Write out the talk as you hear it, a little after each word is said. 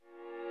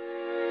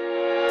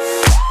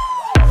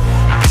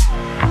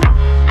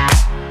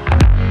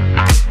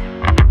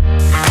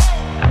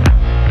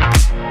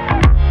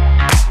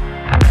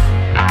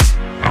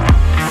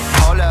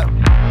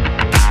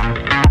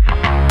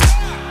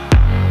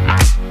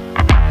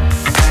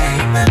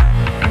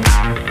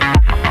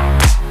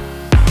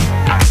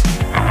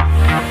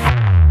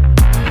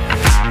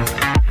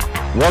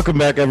Welcome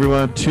back,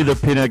 everyone, to the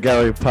Peanut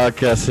Gallery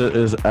Podcast. It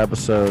is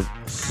episode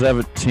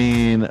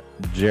 17.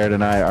 Jerod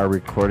and I are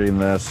recording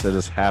this. It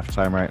is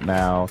halftime right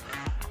now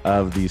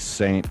of the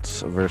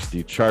Saints versus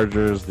the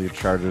Chargers. The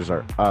Chargers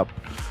are up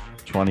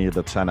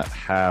 20-10 at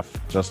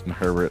half. Justin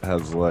Herbert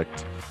has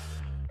looked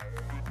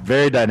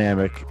very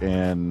dynamic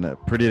and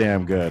pretty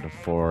damn good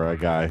for a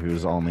guy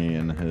who's only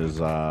in his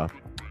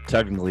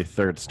technically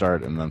third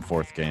start and then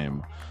fourth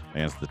game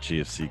against the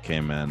Chiefs. He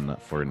came in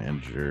for an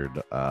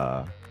injured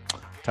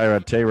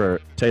Tyrod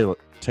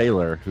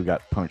Taylor, who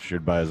got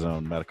punctured by his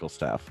own medical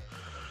staff.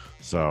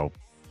 So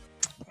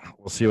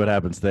we'll see what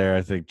happens there.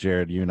 I think,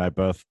 Jerod, you and I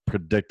both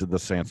predicted the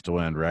Saints to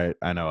win, right?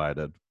 I know I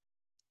did.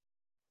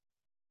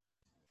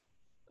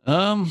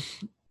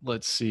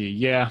 Let's see.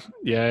 Yeah,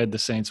 I had the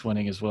Saints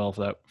winning as well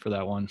for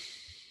that one.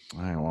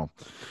 All right, well,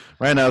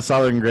 right now it's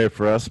not looking great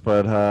for us,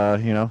 but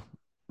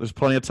there's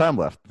plenty of time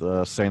left.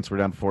 The Saints were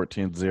down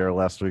 14-0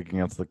 last week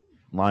against the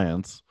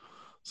Lions.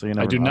 So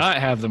I do not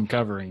have them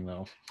covering,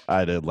 though.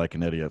 I did, like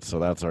an idiot, so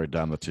that's already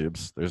down the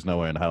tubes. There's no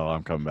way in hell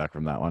I'm coming back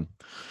from that one.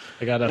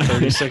 I got a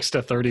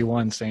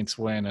 36-31 Saints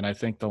win, and I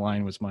think the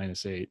line was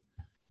 -8.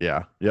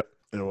 Yeah, yep,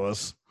 it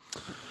was.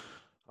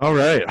 All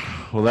right,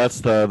 well,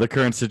 that's the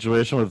current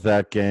situation with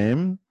that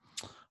game.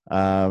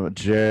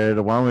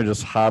 Jerod, why don't we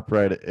just hop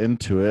right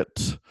into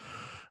it?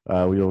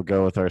 We will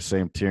go with our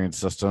same tiering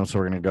system, so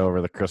we're going to go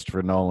over the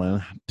Christopher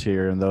Nolan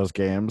tier in those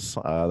games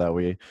that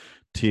we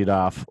teed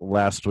off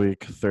last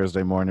week,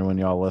 Thursday morning when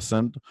y'all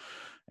listened.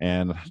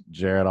 And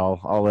Jerod,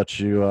 I'll let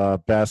you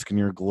bask in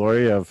your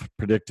glory of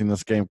predicting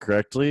this game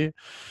correctly.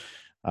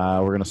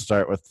 We're going to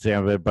start with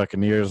Tampa Bay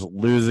Buccaneers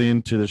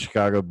losing to the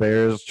Chicago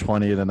Bears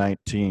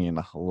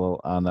 20-19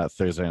 on that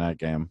Thursday night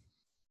game.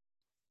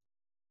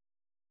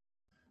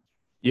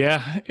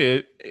 Yeah,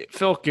 it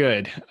felt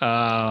good.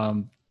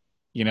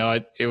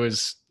 It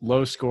was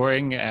low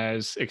scoring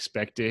as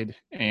expected,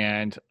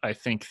 and I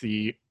think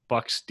the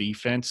Bucs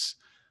defense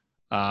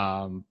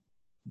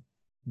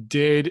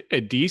did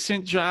a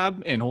decent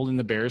job in holding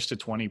the Bears to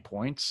 20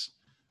 points.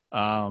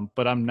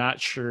 But I'm not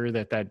sure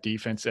that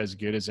defense is as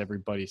good as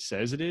everybody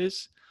says it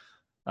is.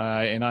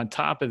 And on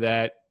top of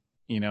that,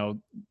 the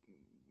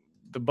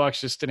Bucs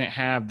just didn't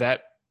have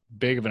that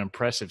big of an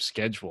impressive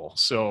schedule.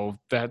 So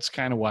that's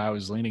kind of why I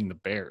was leaning the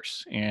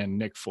Bears, and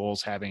Nick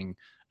Foles having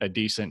a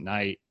decent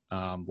night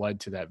led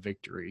to that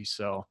victory.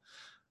 So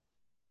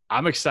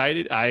I'm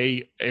excited.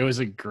 It was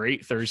a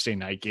great Thursday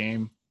night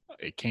game.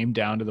 It came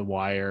down to the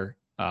wire.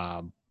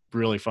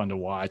 Really fun to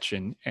watch,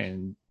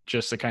 and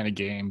just the kind of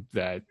game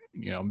that,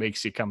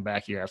 makes you come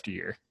back year after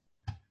year.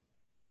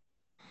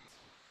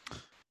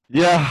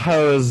 Yeah,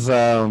 I was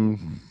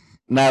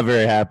not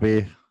very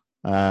happy.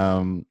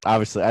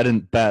 Obviously, I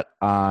didn't bet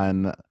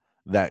on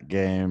that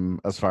game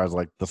as far as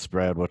like the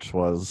spread, which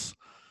was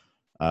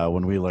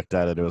when we looked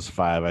at it, it was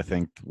 5. I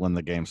think when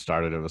the game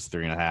started, it was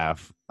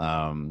 3.5.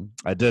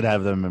 I did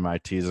have them in my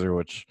teaser,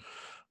 which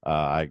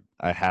I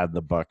had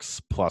the Bucs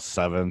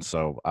 +7,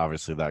 so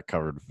obviously that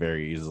covered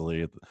very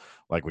easily.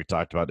 Like we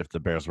talked about, if the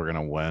Bears were going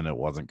to win, it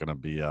wasn't going to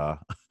be a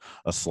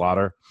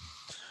slaughter.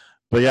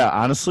 But yeah,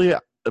 honestly,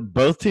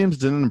 both teams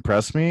didn't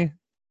impress me.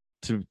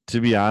 To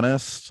be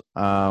honest,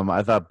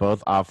 I thought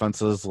both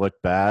offenses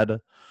looked bad.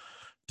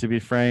 To be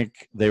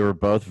frank, they were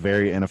both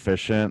very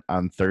inefficient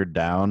on third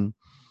down.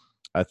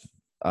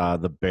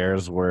 The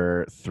Bears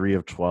were 3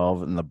 of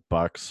 12, and the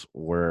Bucs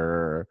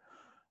were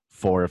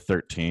 4 of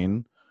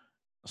 13.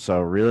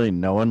 So really,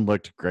 no one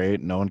looked great.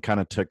 No one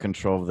kind of took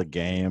control of the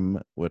game,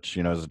 which,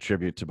 is a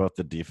tribute to both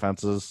the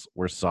defenses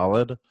were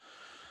solid.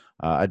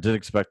 I did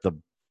expect the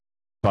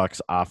Bucs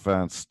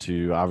offense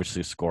to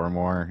obviously score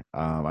more.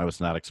 I was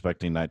not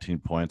expecting 19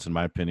 points. In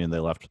my opinion, they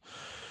left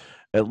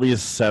at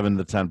least 7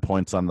 to 10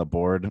 points on the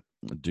board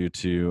due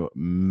to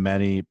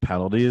many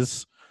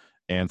penalties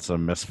and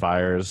some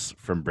misfires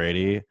from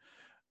Brady.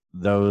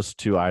 Those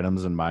two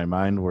items in my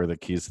mind were the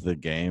keys to the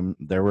game.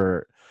 There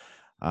were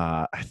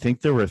I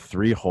think there were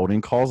 3 holding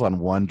calls on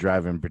one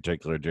drive in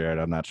particular, Jerod.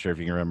 I'm not sure if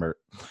you can remember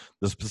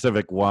the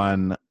specific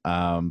one,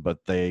 but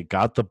they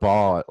got the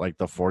ball at like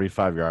the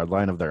 45-yard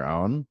line of their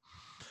own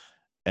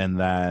and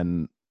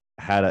then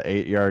had an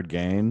 8-yard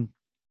gain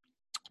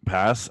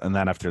pass, and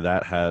then after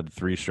that had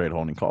 3 straight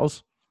holding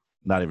calls.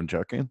 Not even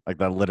joking. Like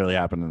that literally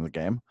happened in the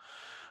game.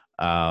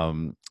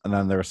 And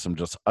then there were some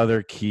just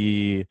other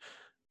key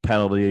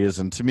penalties.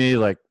 And to me,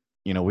 like,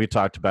 we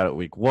talked about it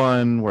week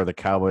 1 where the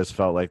Cowboys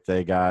felt like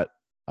they got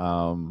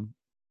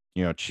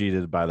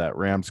cheated by that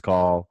Rams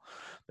call.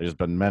 There's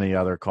been many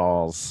other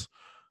calls.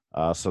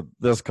 So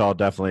this call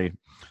definitely,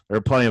 there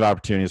were plenty of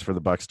opportunities for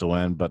the Bucs to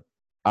win, but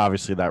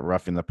obviously that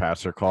roughing the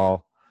passer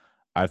call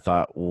I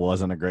thought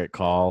wasn't a great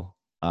call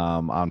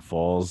on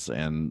Foles,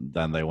 and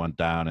then they went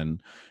down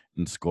and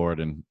scored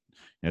and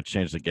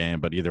changed the game.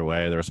 But either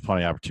way, there was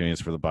plenty of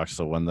opportunities for the Bucs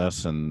to win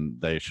this,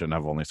 and they shouldn't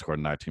have only scored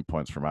 19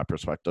 points from my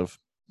perspective.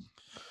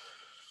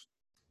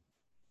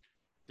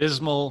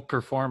 Dismal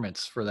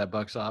performance for that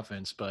Bucs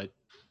offense, but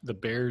the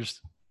Bears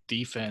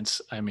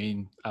defense, I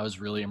was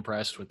really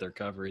impressed with their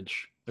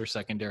coverage. Their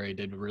secondary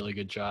did a really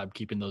good job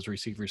keeping those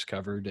receivers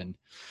covered, and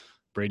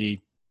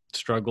Brady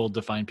struggled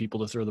to find people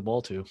to throw the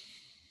ball to.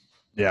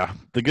 Yeah.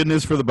 The good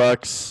news for the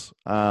Bucs,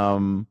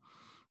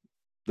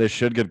 they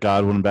should get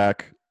Godwin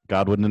back.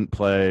 Godwin didn't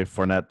play,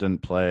 Fournette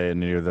didn't play, and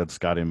neither did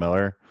Scotty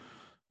Miller,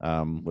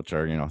 which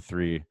are,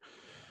 3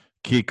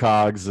 key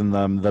cogs in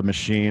the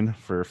machine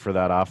for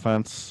that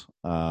offense.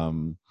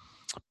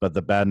 But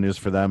the bad news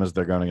for them is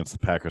they're going against the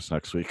Packers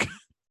next week.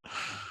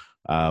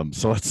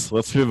 So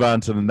let's move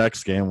on to the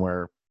next game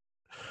where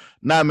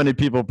not many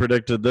people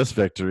predicted this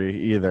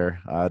victory either.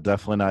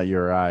 Definitely not you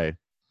or I.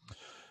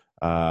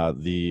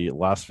 The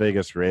Las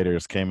Vegas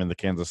Raiders came into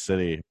Kansas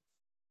City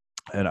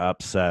and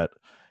upset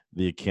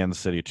the Kansas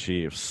City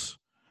Chiefs.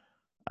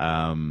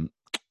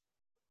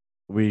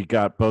 We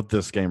got both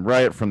this game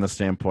right from the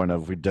standpoint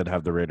of we did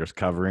have the Raiders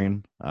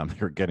covering. They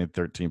were getting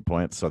 13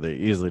 points, so they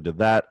easily did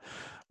that.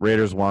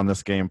 Raiders won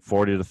this game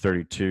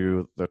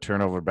 40-32. The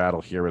turnover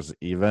battle here was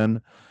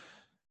even.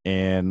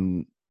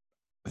 And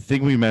I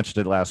think we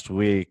mentioned it last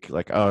week,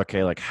 how are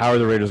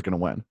the Raiders going to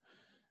win?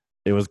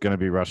 It was going to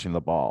be rushing the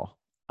ball.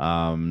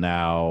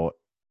 Now,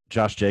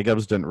 Josh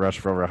Jacobs didn't rush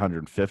for over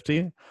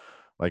 150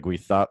 like we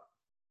thought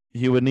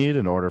he would need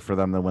in order for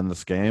them to win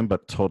this game.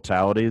 But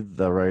totality,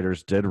 the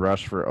Raiders did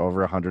rush for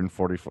over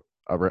 144.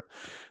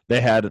 They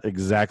had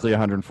exactly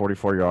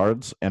 144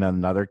 yards. And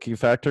another key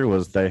factor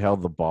was they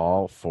held the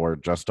ball for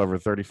just over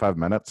 35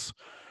 minutes.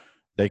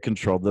 They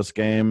controlled this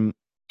game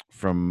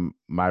from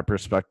my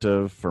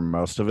perspective for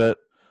most of it.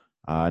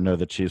 I know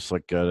the Chiefs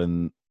look good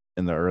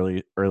in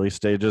the early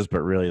stages,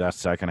 but really that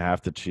second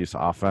half, the Chiefs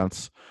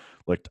offense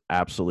looked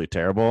absolutely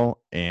terrible.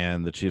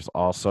 And the Chiefs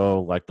also,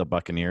 like the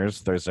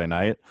Buccaneers Thursday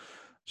night,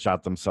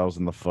 shot themselves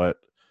in the foot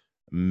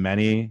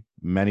many,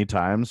 many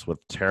times with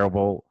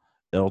terrible,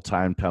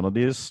 ill-timed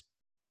penalties.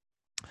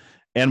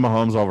 And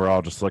Mahomes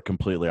overall just looked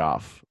completely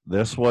off.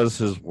 This was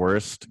his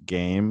worst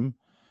game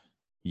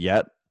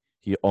yet.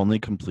 He only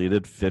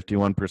completed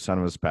 51%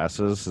 of his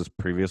passes. His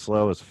previous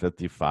low was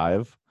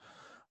 55.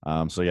 He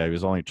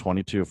was only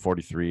 22 of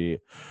 43.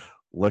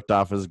 Looked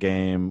off his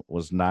game,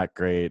 was not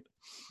great.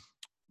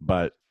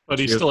 But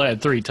he still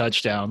had 3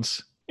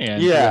 touchdowns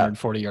and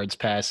 340 yards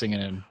passing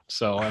in him.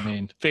 So,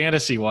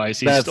 fantasy-wise,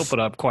 he still put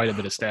up quite a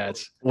bit of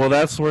stats. Well,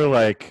 that's where,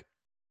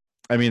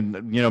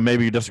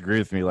 maybe you disagree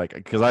with me,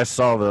 because I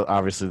saw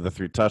obviously the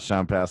 3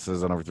 touchdown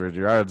passes and over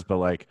 300 yards,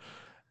 but,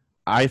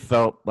 I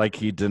felt like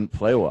he didn't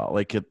play well.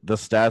 The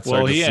stats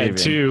are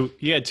deceiving.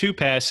 He had 2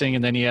 passing,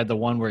 and then he had the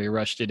one where he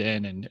rushed it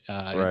in and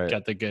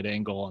got the good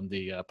angle on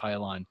the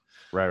pylon.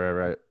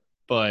 Right.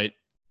 But,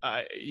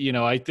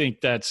 I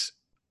think that's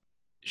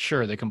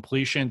sure the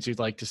completions, you'd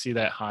like to see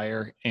that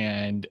higher.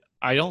 And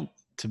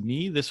to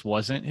me, this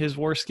wasn't his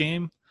worst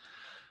game.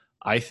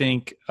 I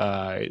think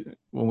when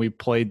we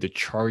played the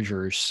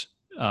Chargers,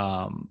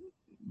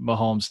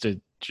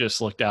 Mahomes just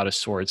looked out of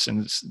sorts,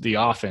 and the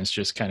offense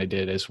just kind of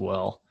did as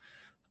well.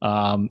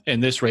 In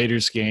this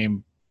Raiders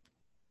game,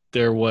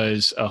 there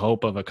was a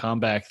hope of a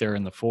comeback there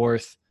in the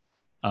 4th.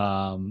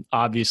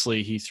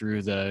 Obviously, he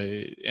threw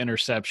the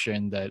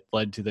interception that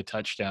led to the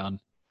touchdown,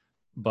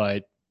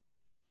 and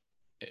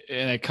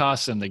it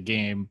cost him the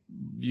game.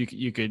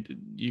 You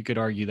could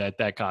argue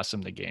that cost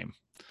him the game.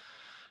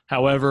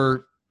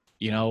 However,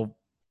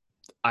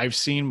 I've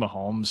seen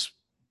Mahomes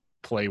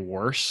play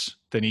worse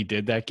than he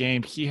did that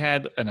game. He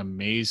had an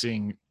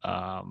amazing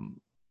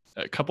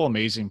a couple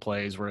amazing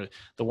plays where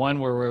the one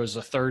where it was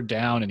a 3rd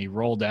down and he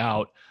rolled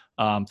out,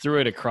 threw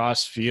it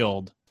across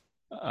field.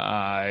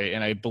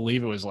 And I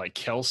believe it was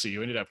Kelsey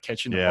who ended up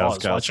catching the ball. I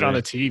was watching on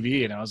the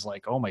TV and I was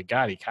like, oh my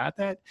God, he caught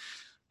that.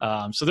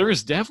 So there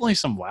was definitely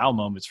some wow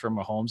moments for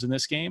Mahomes in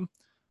this game.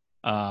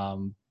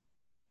 But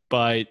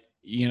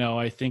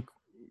I think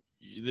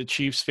the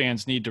Chiefs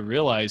fans need to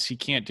realize he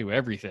can't do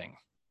everything,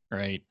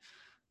 right?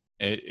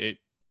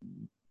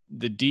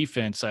 The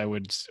defense, I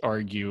would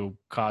argue,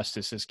 cost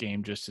us this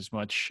game just as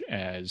much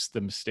as the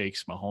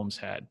mistakes Mahomes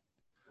had.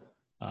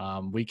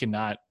 We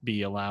cannot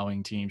be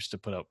allowing teams to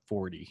put up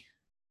 40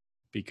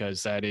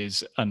 because that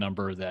is a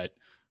number that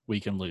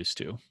we can lose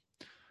to.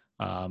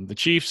 The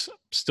Chiefs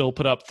still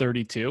put up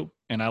 32,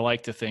 and I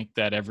like to think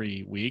that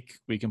every week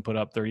we can put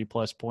up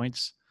 30-plus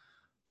points.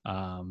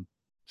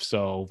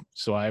 So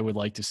I would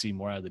like to see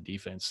more out of the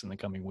defense in the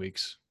coming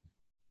weeks.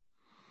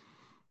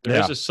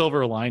 There's a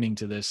silver lining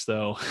to this,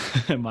 though.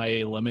 My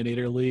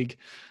Eliminator League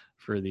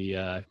for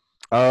the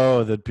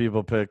that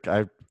people pick.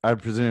 I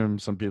presume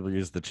some people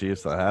use the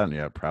Chiefs that hadn't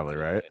yet, probably,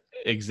 right?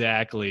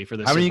 Exactly. For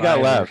the How many you got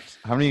left?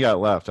 How many you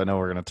got left? I know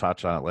we're going to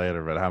touch on it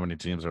later, but how many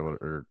teams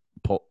are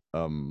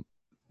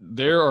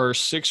There are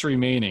 6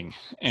 remaining,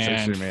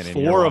 and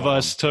 4 of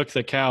us took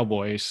the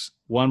Cowboys.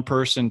 1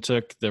 person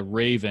took the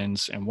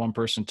Ravens, and 1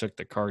 person took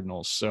the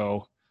Cardinals.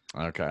 So.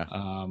 Okay.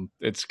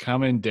 It's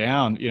coming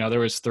down. There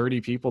was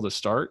 30 people to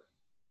start,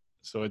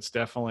 so it's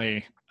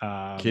definitely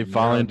keep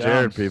following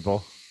Jerod,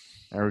 people.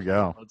 There we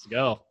go. Let's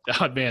go.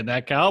 Oh, man,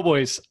 that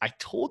Cowboys! I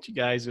told you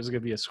guys it was going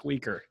to be a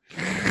squeaker.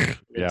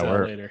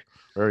 Later.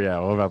 We're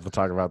about to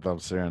talk about them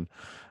soon.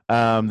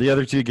 The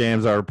other 2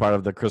 games are part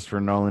of the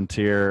Christopher Nolan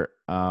tier.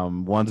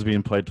 One's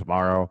being played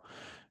tomorrow.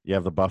 You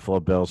have the Buffalo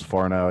Bills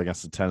 4-0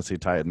 against the Tennessee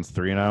Titans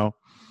 3-0.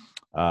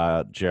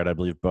 Jerod, I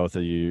believe both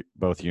you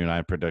and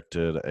I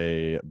predicted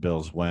a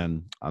Bills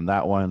win on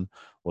that one.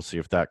 We'll see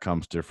if that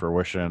comes to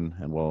fruition,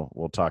 and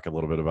we'll talk a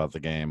little bit about the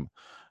game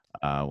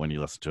when you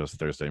listen to us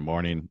Thursday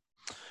morning.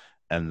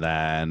 And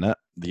then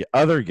the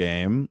other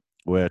game,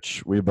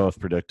 which we both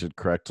predicted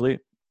correctly,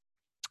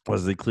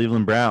 was the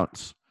Cleveland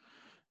Browns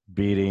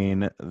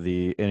beating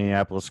the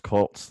Indianapolis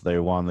Colts. They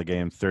won the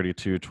game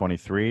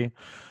 32-23.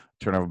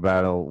 Turnover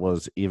battle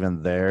was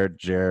even there.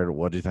 Jerod,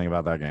 what do you think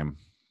about that game?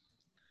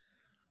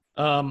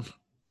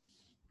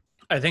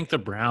 I think the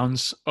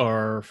Browns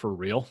are for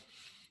real.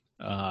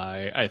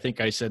 I think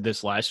I said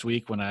this last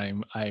week when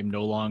I'm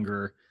no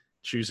longer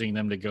choosing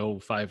them to go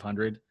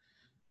 500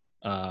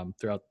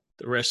 throughout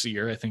the rest of the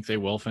year. I think they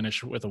will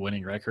finish with a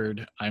winning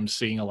record. I'm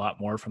seeing a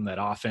lot more from that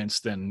offense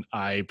than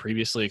I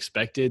previously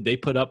expected. They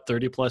put up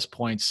 30-plus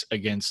points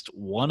against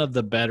one of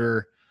the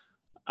better –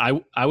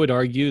 I would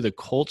argue the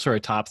Colts are a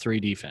top 3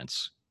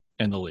 defense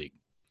in the league,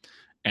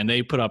 and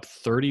they put up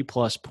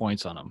 30-plus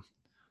points on them.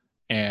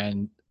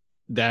 And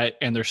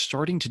they're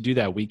starting to do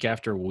that week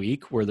after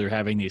week where they're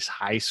having these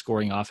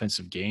high-scoring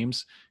offensive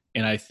games.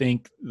 And I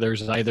think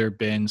there's either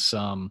been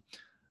some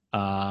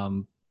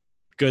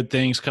good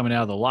things coming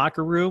out of the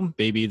locker room.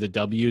 Maybe the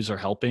W's are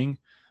helping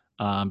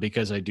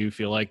because I do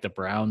feel like the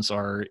Browns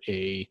are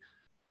a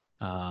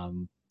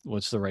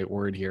what's the right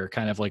word here?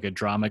 Kind of like a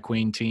drama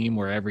queen team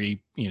where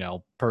every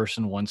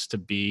person wants to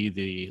be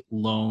the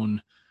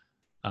lone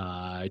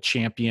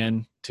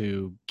champion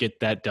to get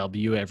that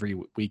W every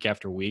week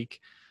after week.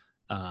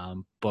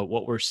 But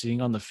what we're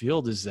seeing on the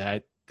field is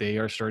that they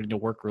are starting to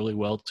work really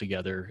well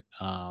together,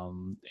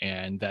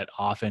 and that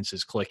offense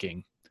is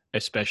clicking,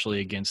 especially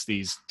against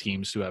these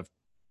teams who have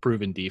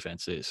proven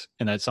defenses,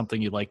 and that's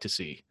something you'd like to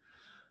see.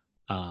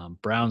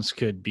 Browns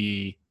could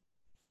be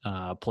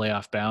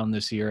playoff bound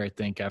this year, I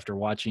think, after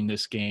watching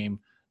this game.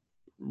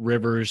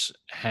 Rivers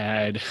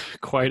had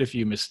quite a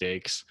few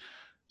mistakes,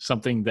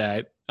 something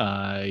that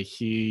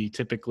he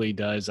typically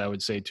does, I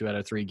would say 2 out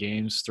of 3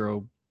 games,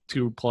 throw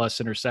 2+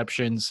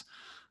 interceptions.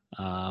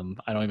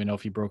 I don't even know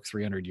if he broke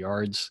 300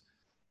 yards.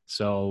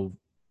 So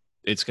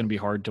it's going to be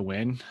hard to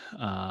win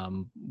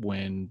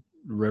when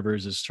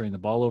Rivers is turning the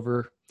ball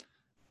over.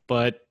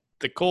 But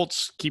the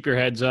Colts, keep your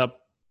heads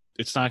up.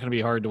 It's not going to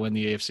be hard to win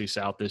the AFC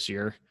South this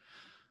year.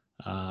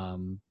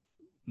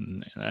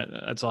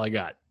 That's all I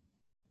got.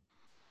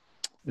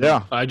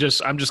 Yeah. I'm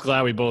just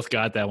glad we both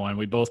got that one.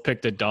 We both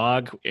picked a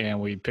dog,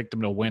 and we picked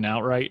them to win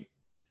outright,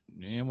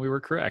 and we were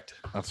correct.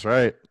 That's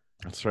right.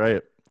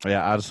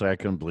 Yeah, honestly, I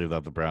couldn't believe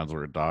that the Browns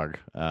were a dog.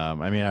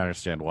 I mean, I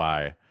understand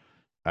why.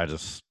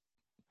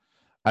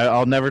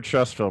 I'll never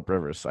trust Philip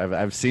Rivers.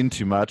 I've seen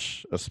too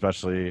much,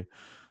 especially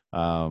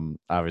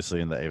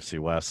obviously in the AFC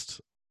West,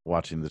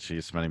 watching the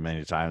Chiefs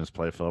many times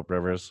play Philip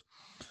Rivers.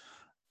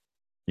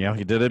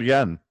 He did it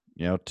again.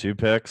 2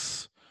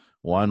 picks.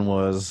 One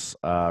was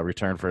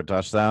returned for a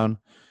touchdown.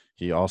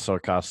 He also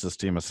cost his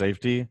team a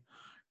safety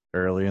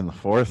early in the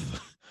 4th.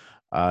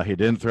 He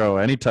didn't throw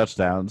any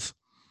touchdowns.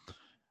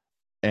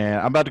 And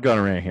I'm about to go on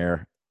a rant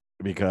here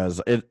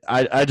because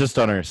I just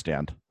don't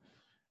understand.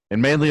 It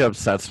mainly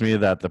upsets me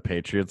that the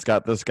Patriots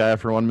got this guy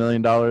for $1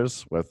 million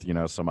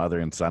with, some other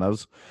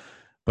incentives.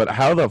 But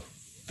how the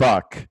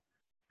fuck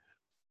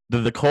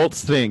did the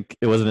Colts think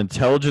it was an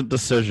intelligent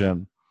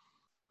decision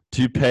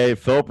to pay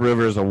Philip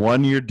Rivers a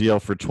 1-year deal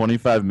for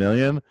 $25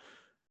 million,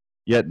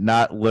 yet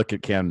not look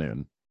at Cam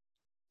Newton?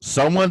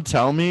 Someone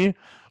tell me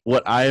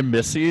what I am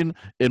missing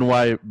and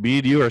why me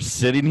and you are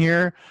sitting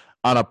here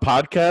on a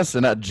podcast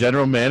and not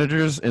general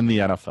managers in the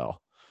NFL.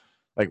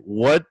 Like,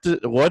 what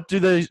do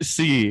they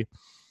see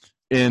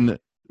in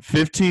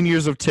 15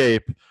 years of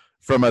tape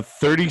from a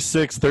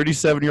 36,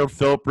 37-year-old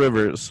Philip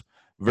Rivers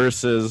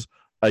versus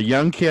a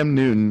young Cam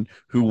Newton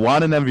who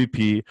won an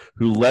MVP,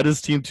 who led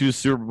his team to a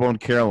Super Bowl in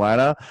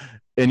Carolina,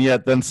 and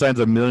yet then signs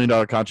 $1 million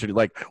contract?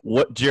 Like,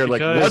 what, Jerod?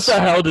 Like, what the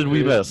hell did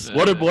we miss?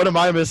 What am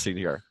I missing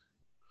here?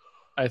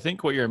 I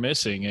think what you're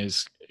missing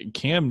is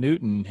Cam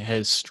Newton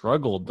has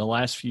struggled the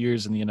last few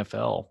years in the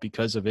NFL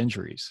because of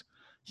injuries.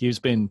 He's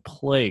been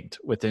plagued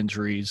with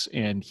injuries,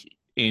 and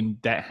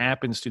that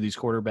happens to these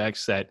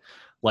quarterbacks that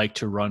like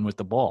to run with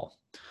the ball.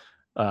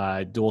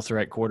 Dual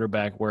threat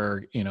quarterback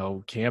where,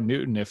 Cam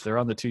Newton, if they're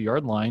on the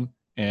 2-yard line,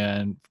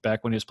 and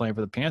back when he was playing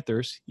for the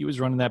Panthers, he was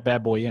running that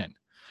bad boy in.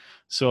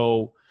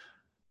 So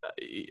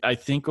I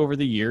think over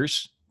the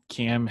years,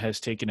 Cam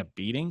has taken a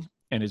beating,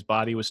 and his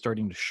body was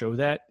starting to show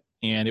that.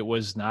 And it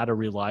was not a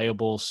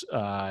reliable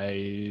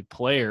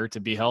player to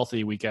be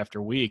healthy week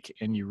after week.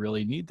 And you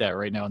really need that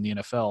right now in the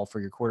NFL for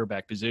your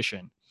quarterback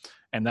position.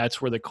 And that's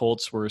where the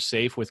Colts were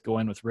safe with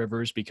going with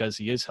Rivers because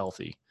he is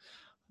healthy.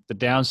 The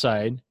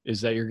downside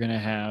is that you're going to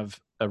have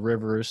a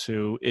Rivers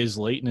who is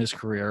late in his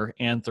career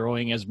and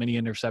throwing as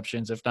many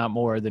interceptions, if not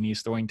more, than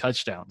he's throwing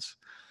touchdowns.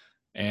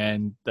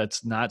 And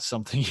that's not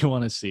something you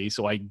want to see.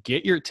 So I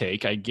get your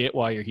take. I get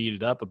why you're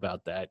heated up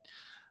about that.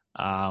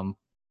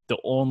 The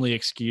only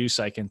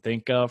excuse I can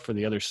think of for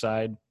the other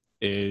side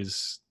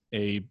is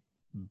a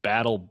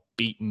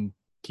battle-beaten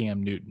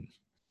Cam Newton.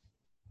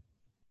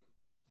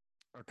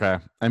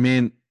 Okay. I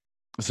mean,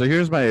 so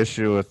here's my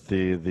issue with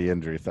the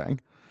injury thing.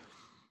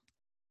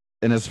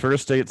 In his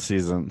first 8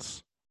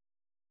 seasons,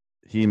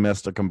 he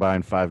missed a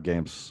combined 5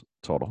 games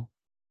total.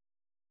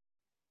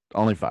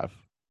 Only 5.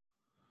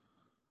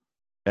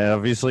 And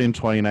obviously in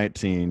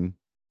 2019,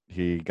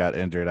 he got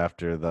injured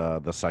after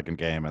the second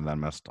game and then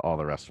missed all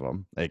the rest of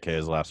them, aka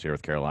his last year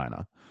with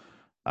Carolina.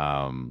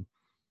 Um,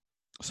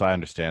 so I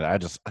understand. I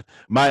just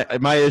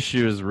my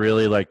issue is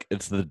really like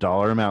it's the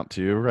dollar amount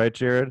too, right,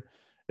 Jerod?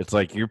 It's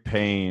like you're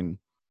paying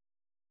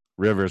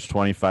Rivers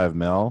 25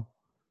 mil,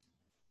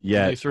 Only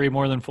yet 3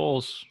 more than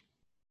Foles,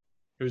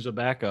 who's a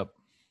backup.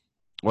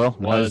 well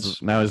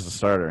now he's the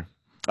starter.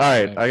 All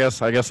right,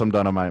 Right. I guess I'm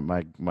done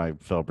on my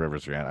Philip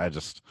Rivers rant. I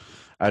just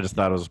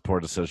thought it was a poor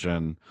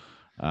decision.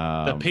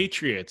 The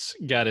Patriots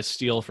got a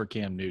steal for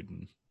Cam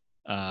Newton.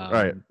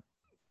 Right.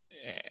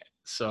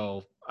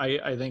 So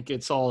I think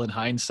it's all in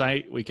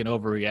hindsight. We can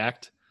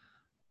overreact,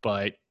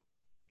 but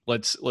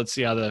let's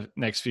see how the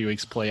next few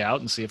weeks play out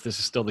and see if this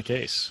is still the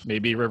case.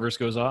 Maybe Rivers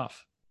goes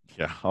off.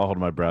 Yeah, I'll hold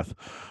my breath.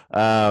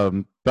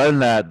 But in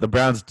that, the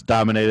Browns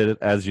dominated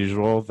as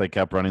usual. They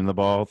kept running the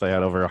ball. They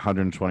had over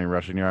 120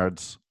 rushing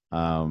yards.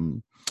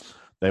 Another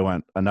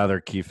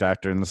key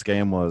factor in this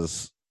game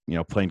was,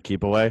 playing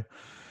keep away.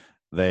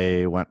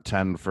 They went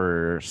 10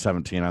 for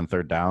 17 on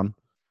third down.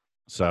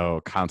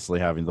 So constantly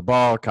having the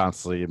ball,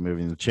 constantly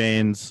moving the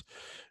chains.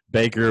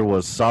 Baker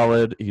was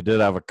solid. He did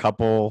have a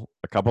couple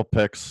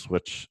picks,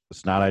 which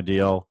is not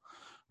ideal.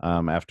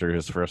 After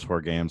his first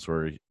 4 games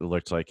where it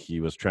looked like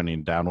he was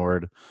trending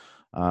downward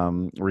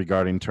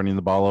regarding turning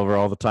the ball over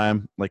all the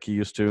time like he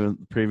used to in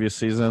the previous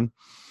season.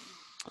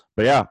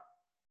 But yeah,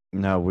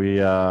 no,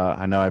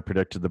 I know I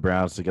predicted the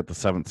Browns to get the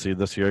 7th seed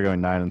this year,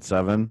 going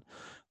 9-7.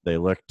 They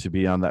look to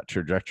be on that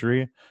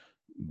trajectory,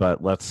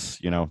 but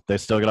they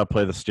still got to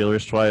play the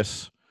Steelers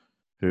twice,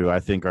 who I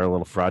think are a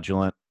little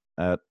fraudulent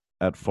at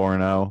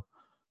 4-0.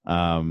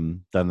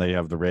 Then they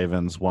have the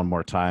Ravens one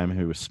more time,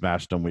 who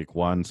smashed them week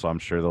 1, so I'm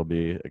sure they'll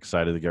be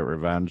excited to get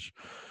revenge.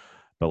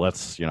 But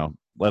let's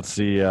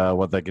see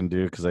what they can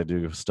do, because they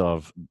do still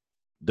have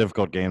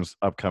difficult games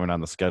upcoming on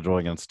the schedule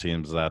against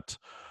teams that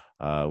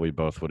we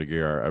both would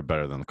agree are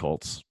better than the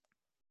Colts.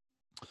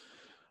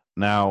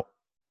 Now,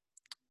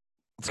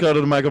 let's go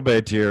to the Michael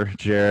Bay tier,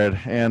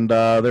 Jerod. And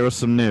there was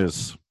some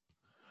news.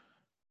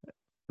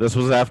 This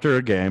was after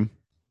a game.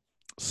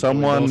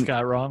 Someone We both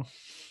got wrong.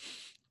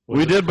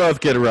 We did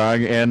both get it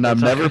wrong, and I'm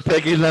never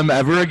picking them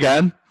ever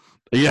again.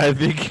 Yeah, I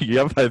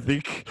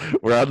think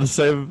we're on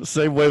the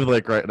same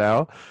wavelength right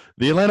now.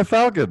 The Atlanta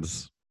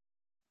Falcons.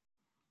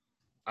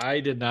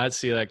 I did not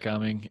see that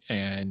coming,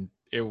 and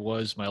it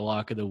was my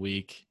lock of the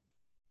week.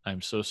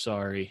 I'm so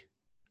sorry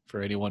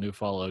for anyone who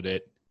followed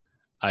it.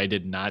 I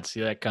did not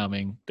see that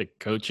coming. The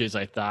coaches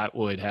I thought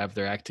would have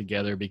their act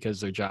together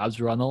because their jobs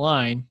were on the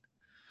line.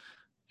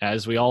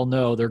 As we all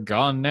know, they're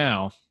gone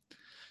now.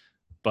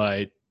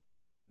 But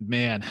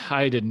man,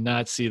 I did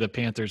not see the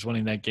Panthers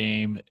winning that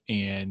game.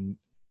 And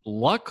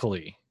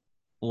luckily,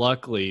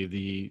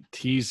 the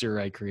teaser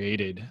I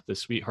created, the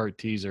Sweetheart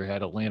teaser,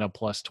 had Atlanta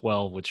plus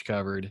 12, which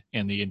covered,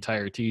 and the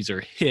entire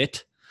teaser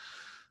hit.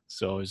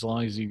 So as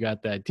long as you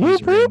got that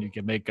teaser in, you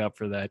can make up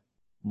for that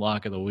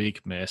lock of the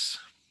week miss.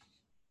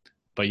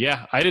 But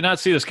yeah, I did not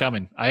see this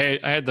coming. I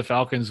had the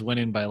Falcons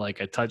winning by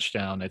like a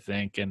touchdown, I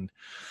think, and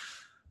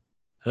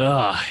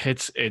I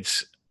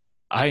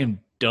am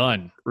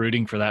done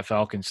rooting for that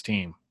Falcons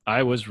team.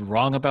 I was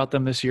wrong about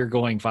them this year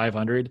going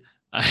 500,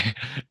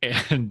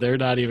 and they're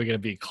not even going to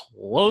be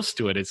close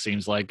to it. It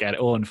seems like at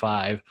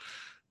 0-5.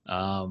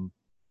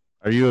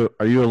 Are you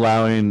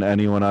allowing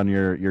anyone on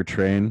your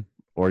train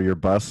or your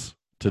bus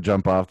to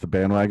jump off the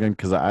bandwagon?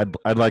 Because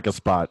I'd like a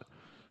spot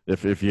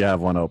if you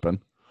have one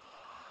open.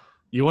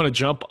 You want to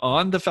jump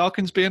on the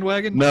Falcons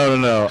bandwagon?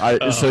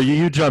 No. So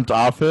you jumped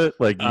off it,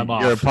 like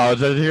you're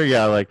apologizing here.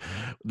 Yeah, like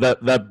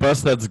that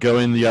bus that's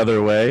going the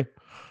other way.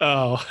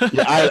 Oh,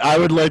 yeah, I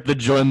would like to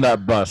join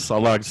that bus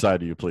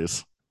alongside you,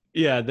 please.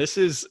 Yeah, this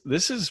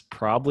is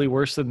probably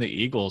worse than the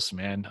Eagles,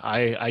 man.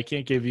 I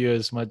can't give you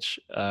as much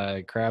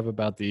crap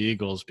about the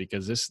Eagles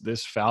because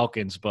this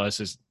Falcons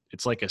bus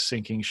it's like a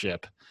sinking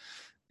ship,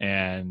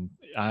 and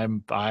I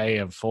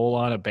am full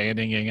on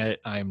abandoning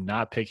it. I'm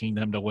not picking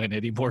them to win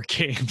any more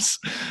games.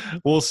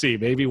 We'll see,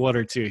 maybe 1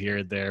 or 2 here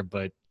and there,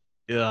 but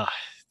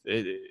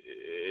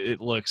it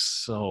looks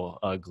so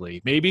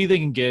ugly. Maybe they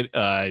can get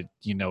a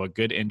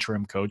good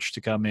interim coach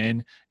to come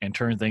in and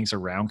turn things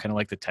around, kind of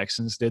like the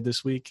Texans did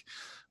this week.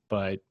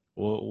 But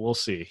we'll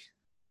see.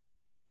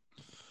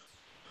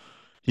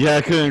 Yeah,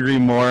 I couldn't agree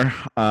more.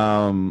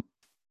 And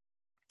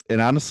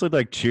honestly,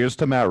 like, cheers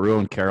to Matt Rule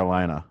in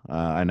Carolina.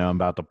 I know I'm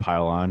about to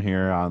pile on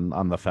here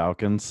on the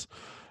Falcons,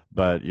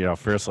 but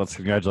first let's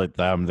congratulate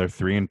them. They're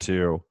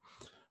 3-2.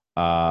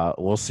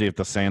 We'll see if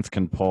the Saints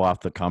can pull off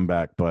the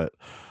comeback. But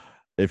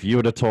if you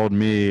would have told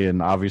me,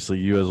 and obviously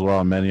you as well,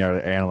 and many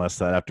other analysts,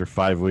 that after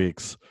 5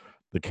 weeks,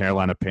 the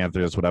Carolina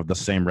Panthers would have the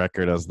same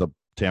record as the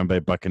Tampa Bay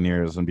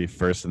Buccaneers and be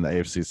first in the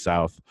AFC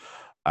South,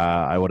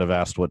 I would have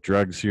asked what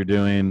drugs you're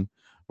doing,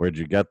 where'd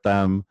you get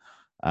them?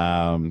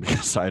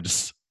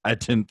 Because I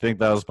didn't think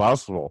that was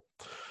possible.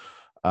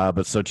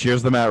 But so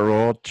cheers to Matt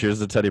Rule. Cheers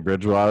to Teddy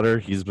Bridgewater.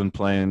 He's been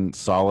playing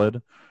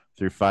solid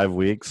through 5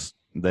 weeks.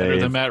 Better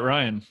than Matt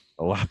Ryan.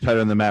 A lot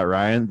better than Matt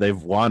Ryan.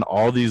 They've won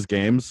all these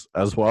games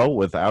as well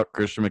without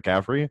Christian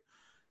McCaffrey.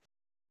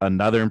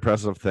 Another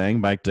impressive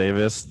thing, Mike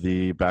Davis,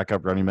 the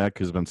backup running back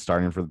who's been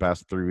starting for the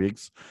past 3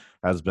 weeks,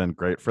 has been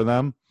great for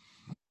them.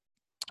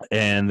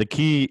 And the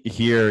key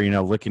here,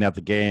 looking at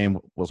the game,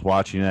 was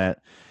watching it.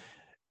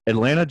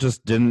 Atlanta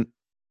just didn't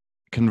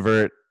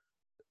convert.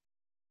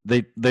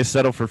 They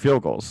settled for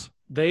field goals.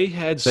 They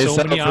had so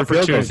many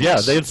opportunities. Yeah,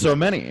 they had so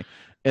many.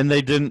 And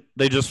they didn't.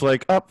 They just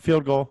up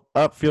field goal,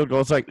 up field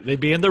goal. It's like they'd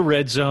be in the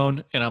red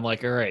zone, and I'm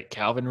like, all right,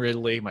 Calvin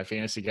Ridley, my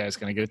fantasy guy, is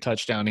going to get a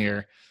touchdown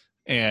here,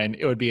 and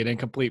it would be an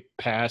incomplete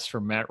pass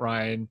from Matt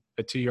Ryan,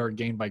 a 2-yard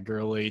gain by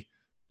Gurley,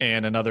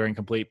 and another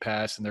incomplete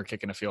pass, and they're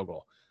kicking a field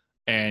goal.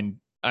 And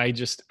I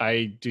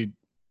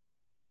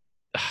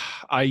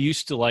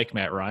used to like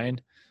Matt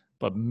Ryan,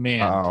 but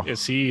man,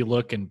 is he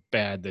looking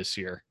bad this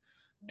year?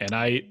 And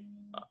I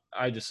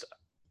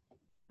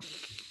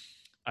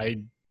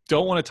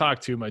don't want to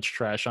talk too much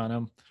trash on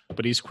him,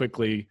 but he's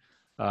quickly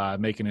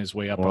making his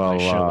way up on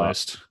the shit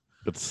list.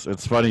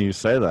 It's funny you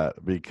say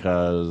that,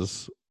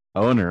 because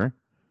owner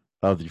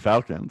of the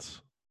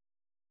Falcons,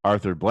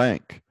 Arthur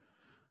Blank,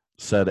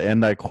 said,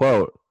 and I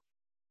quote,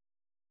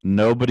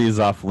 "Nobody's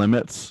off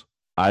limits.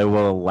 I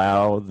will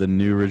allow the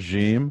new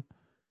regime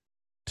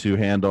to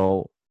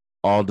handle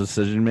all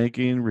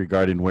decision-making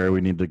regarding where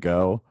we need to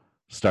go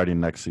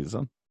starting next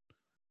season."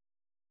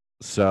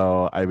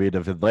 So, I mean,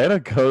 if Atlanta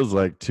goes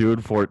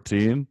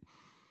 2-14,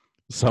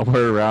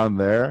 somewhere around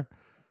there,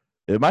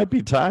 it might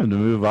be time to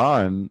move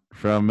on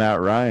from Matt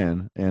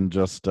Ryan and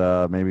just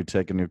maybe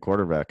take a new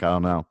quarterback. I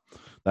don't know.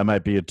 That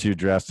might be a too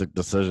drastic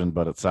decision,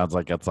 but it sounds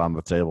like it's on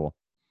the table.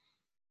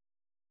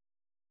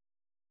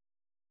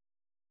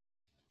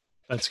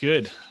 That's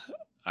good.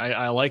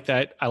 I like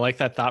that. I like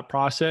that thought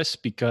process,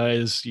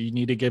 because you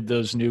need to give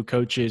those new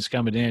coaches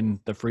coming in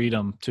the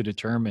freedom to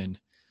determine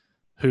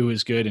who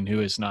is good and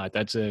who is not.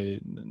 That's a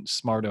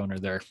smart owner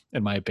there,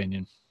 in my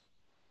opinion.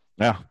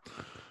 Yeah.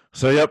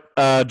 So, yep,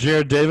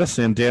 Jerod Davis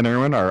and Dan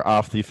Irwin are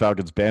off the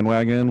Falcons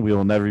bandwagon. We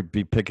will never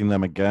be picking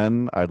them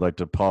again. I'd like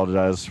to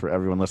apologize for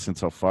everyone listening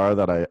so far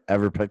that I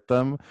ever picked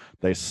them.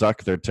 They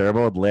suck. They're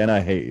terrible. Atlanta,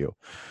 I hate you.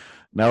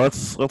 Now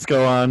let's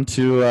go on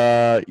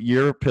to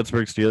your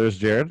Pittsburgh Steelers,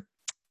 Jerod.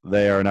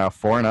 They are now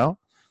 4-0.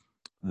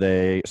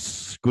 They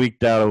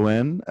squeaked out a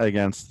win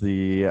against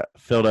the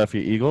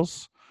Philadelphia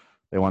Eagles.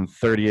 They won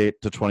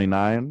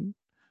 38-29.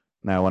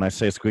 Now, when I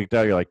say squeaked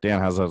out, you're like,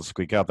 damn, how's that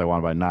squeak out? They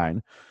won by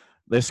 9.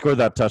 They scored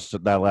that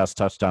last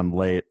touchdown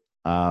late,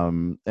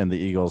 and the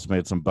Eagles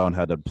made some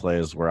boneheaded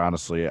plays where,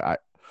 honestly,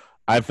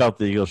 I felt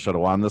the Eagles should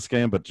have won this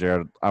game. But,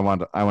 Jerod, I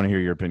want to hear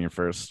your opinion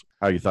first,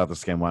 how you thought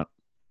this game went.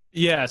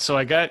 Yeah, so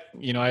I got,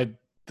 I had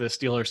the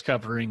Steelers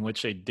covering,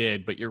 which they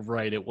did, but you're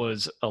right. It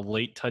was a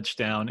late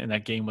touchdown, and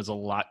that game was a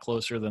lot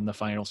closer than the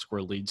final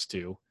score leads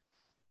to.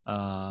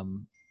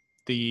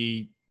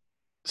 The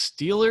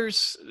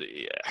Steelers,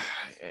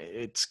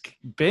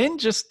 Ben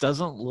just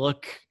doesn't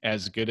look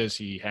as good as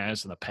he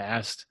has in the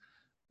past.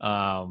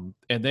 And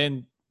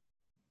then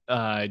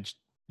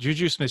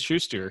Juju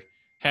Smith-Schuster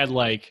had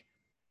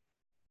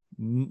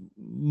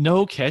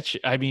no catch.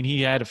 I mean,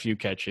 he had a few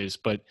catches,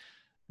 but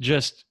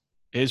just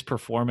his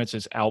performance,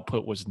 his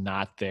output was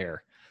not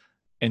there.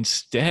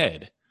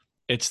 Instead,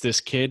 it's this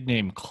kid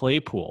named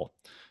Claypool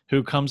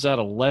who comes out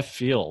of left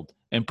field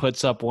and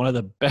puts up one of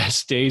the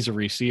best days a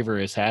receiver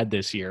has had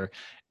this year.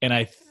 And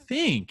I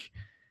think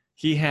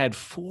he had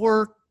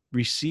 4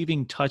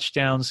 receiving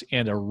touchdowns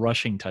and a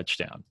rushing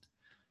touchdown.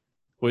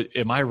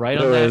 Am I right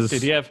on that?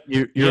 Did he have?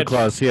 You're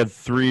close. He had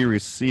 3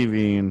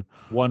 receiving,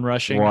 1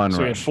 rushing.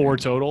 So he had 4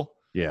 total.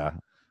 Yeah,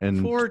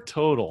 and 4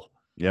 total.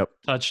 Yep,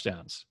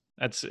 touchdowns.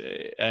 That's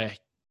a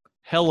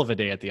hell of a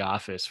day at the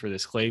office for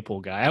this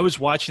Claypool guy. I was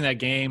watching that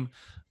game.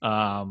 We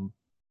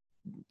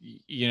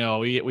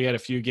had a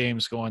few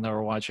games going that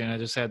we're watching. I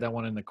just had that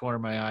one in the corner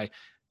of my eye,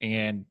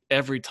 and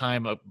every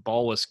time a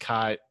ball was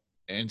caught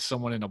and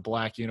someone in a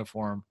black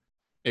uniform,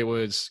 it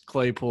was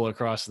Claypool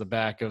across the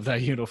back of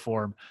that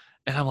uniform.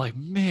 And I'm like,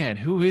 man,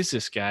 who is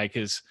this guy?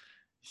 Because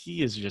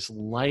he is just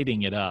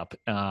lighting it up.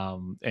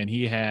 And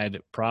he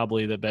had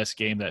probably the best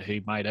game that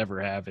he might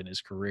ever have in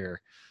his career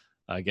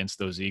against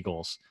those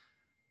Eagles.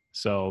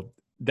 So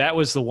that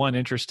was the one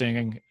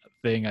interesting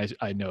thing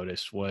I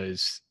noticed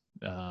was,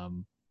 I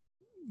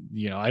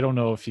don't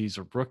know if he's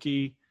a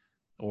rookie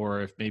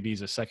or if maybe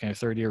he's a second or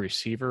third year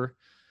receiver,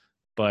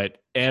 but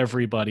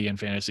everybody in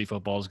fantasy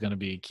football is going to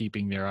be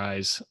keeping their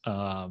eyes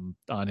on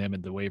him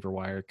in the waiver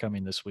wire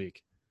coming this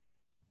week.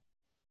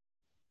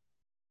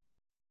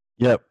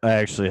 Yep, I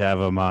actually have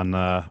him on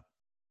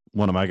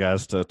one of my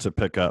guys to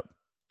pick up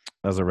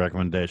as a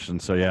recommendation.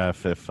 So yeah,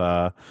 if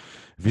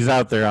he's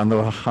out there on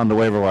the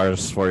waiver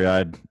wires for you,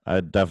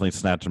 I'd definitely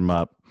snatch him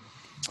up.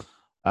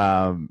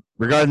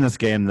 Regarding this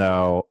game,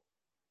 though,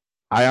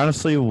 I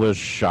honestly was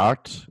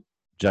shocked,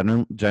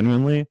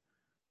 genuinely,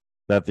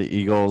 that the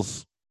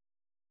Eagles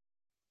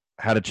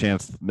had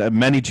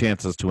many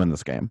chances to win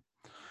this game.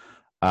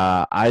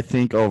 I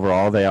think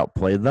overall they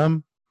outplayed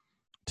them,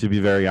 to be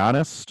very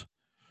honest.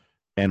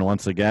 And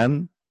once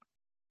again,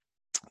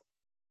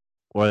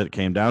 what it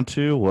came down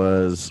to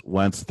was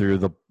Wentz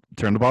turned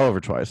the ball over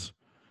twice.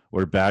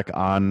 We're back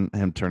on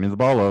him turning the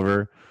ball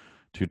over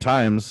 2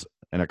 times,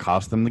 and it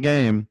cost them the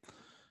game.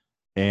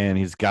 And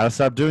he's got to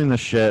stop doing this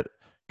shit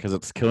because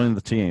it's killing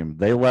the team.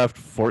 They left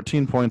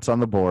 14 points on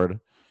the board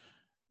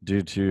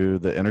due to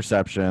the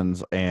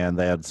interceptions, and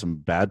they had some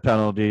bad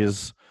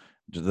penalties.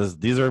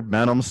 These are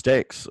mental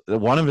mistakes.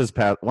 One of his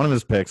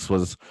picks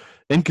was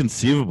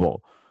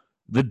inconceivable.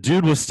 The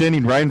dude was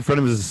standing right in front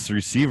of his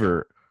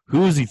receiver.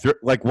 Who is he?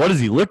 What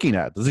is he looking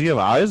at? Does he have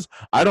eyes?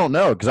 I don't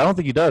know, because I don't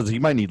think he does. He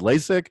might need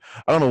LASIK.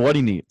 I don't know what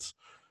he needs,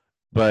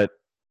 but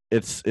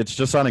it's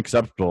just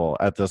unacceptable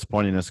at this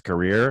point in his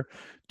career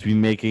to be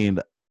making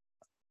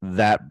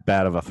that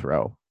bad of a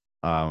throw,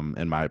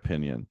 in my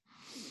opinion.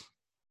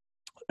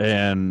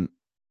 And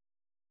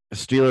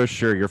Steelers,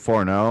 sure, you're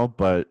 4-0,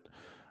 but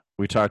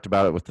we talked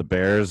about it with the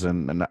Bears,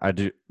 and I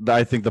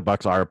think the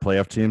Bucs are a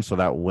playoff team, so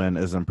that win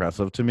is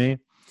impressive to me.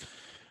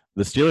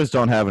 The Steelers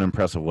don't have an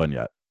impressive win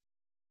yet.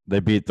 They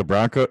beat the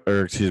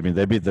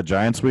they beat the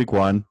Giants week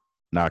 1,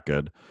 not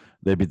good.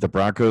 They beat the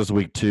Broncos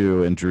week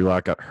 2, and Drew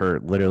Lock got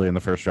hurt literally in the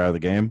first drive of the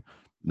game.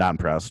 Not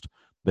impressed.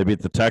 They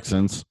beat the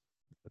Texans,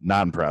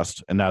 not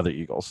impressed, and now the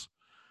Eagles.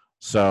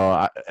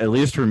 So at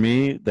least for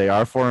me, they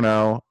are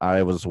 4-0.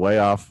 I was way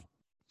off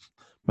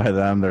by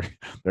them.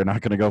 They're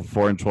not going to go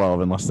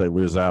 4-12 unless they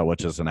lose out,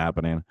 which isn't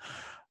happening.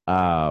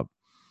 But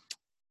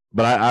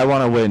I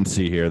want to wait and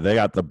see here. They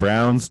got the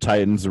Browns,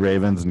 Titans,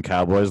 Ravens, and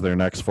Cowboys their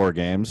next 4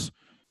 games.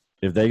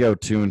 If they go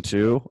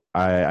 2-2,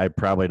 I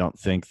probably don't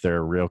think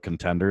they're real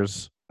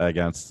contenders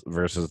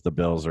versus the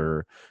Bills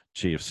or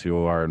Chiefs,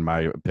 who are, in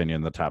my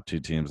opinion, the top 2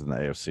 teams in the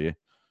AFC,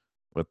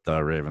 with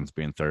the Ravens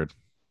being 3rd.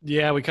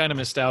 Yeah, we kind of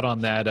missed out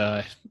on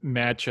that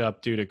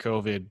matchup due to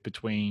COVID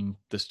between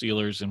the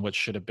Steelers and what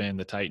should have been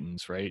the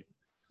Titans, right?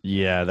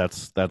 Yeah,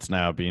 that's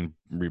now being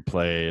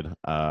replayed.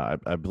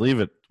 I believe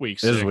it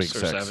week is 6 week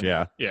 6. 7.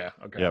 Yeah.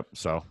 Okay. Yep.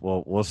 So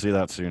we'll see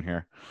that soon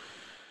here.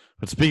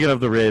 But speaking of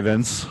the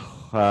Ravens,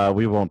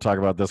 we won't talk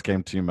about this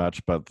game too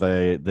much, but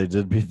they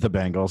did beat the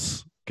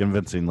Bengals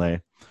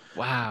convincingly.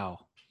 Wow.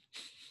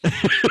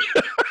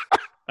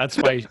 That's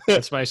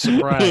my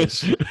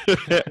surprise.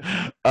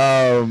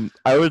 I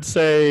would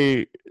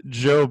say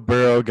Joe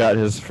Burrow got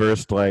his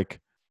first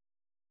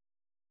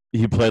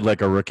he played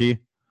like a rookie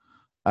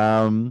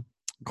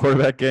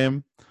quarterback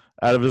game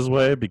out of his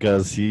way,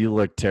 because he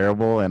looked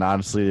terrible, and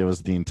honestly it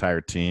was the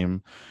entire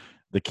team.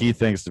 The key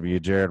things to be,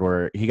 Jerod,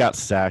 where he got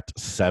sacked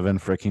 7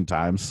 freaking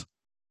times.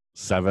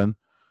 7.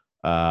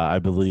 I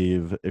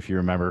believe, if you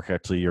remember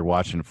correctly, you're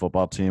watching a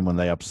football team when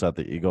they upset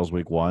the Eagles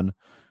week 1.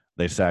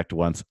 They sacked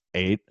once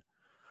 8.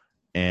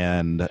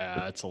 And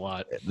that's a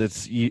lot.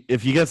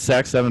 If you get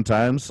sacked 7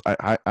 times,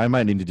 I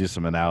might need to do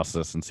some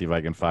analysis and see if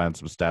I can find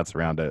some stats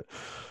around it.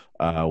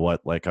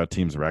 What a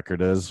team's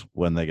record is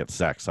when they get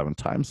sacked 7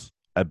 times.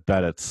 I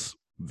bet it's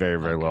very,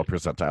 very low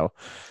percentile.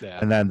 Yeah.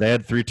 And then they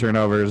had 3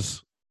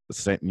 turnovers.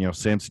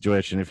 Same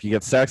situation. If you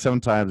get sacked 7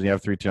 times and you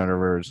have 3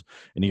 turnovers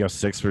and you go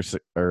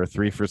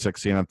 3 for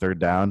 16 on 3rd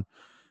down,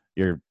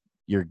 you're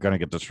gonna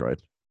get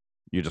destroyed.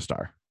 You just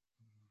are.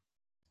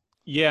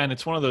 Yeah, and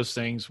it's one of those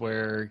things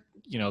where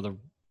the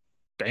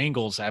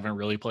Bengals haven't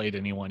really played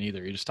anyone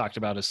either. You just talked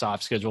about a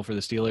soft schedule for the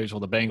Steelers. Well,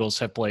 the Bengals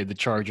have played the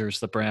Chargers,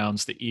 the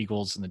Browns, the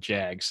Eagles, and the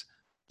Jags,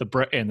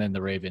 and then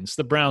the Ravens.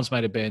 The Browns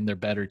might have been their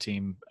better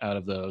team out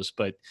of those,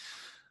 but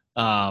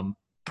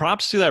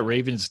props to that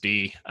Ravens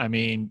D. I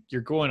mean,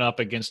 you're going up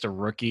against a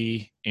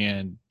rookie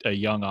and a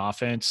young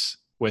offense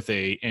with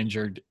a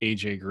injured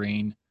AJ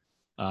Green,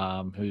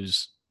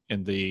 who's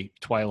in the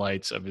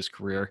twilights of his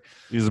career.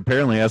 He's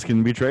apparently asking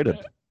to be traded.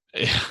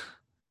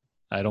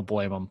 I don't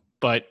blame him,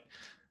 but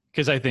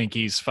because I think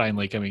he's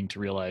finally coming to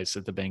realize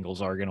that the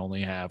Bengals are going to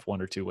only have 1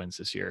 or 2 wins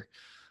this year.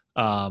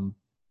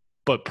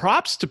 But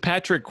props to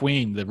Patrick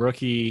Queen, the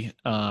rookie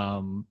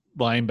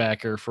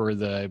linebacker for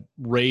the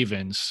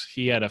Ravens.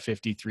 He had a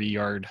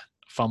 53-yard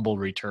fumble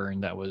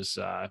return that was,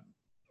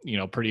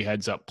 pretty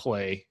heads-up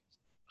play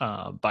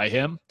by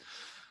him.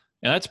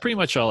 And that's pretty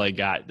much all I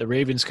got. The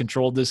Ravens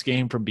controlled this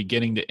game from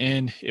beginning to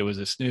end. It was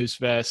a snooze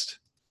fest.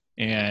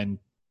 And,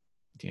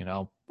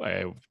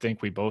 I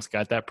think we both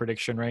got that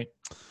prediction right.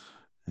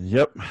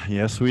 Yep.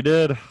 Yes, we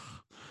did.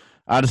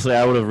 Honestly,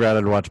 I would have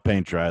rather watched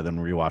paint dry than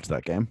rewatch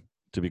that game,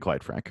 to be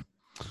quite frank.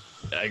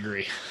 I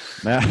agree.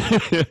 Now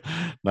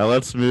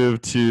let's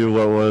move to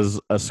what was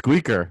a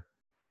squeaker.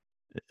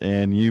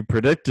 And you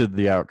predicted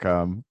the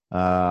outcome.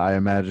 I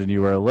imagine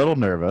you were a little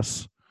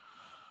nervous,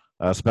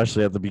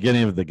 especially at the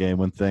beginning of the game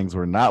when things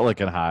were not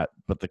looking hot.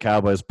 But the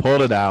Cowboys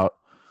pulled it out,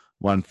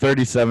 won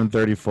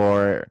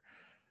 37-34.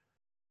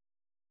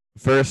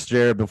 First,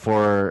 Jerod,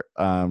 before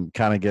kind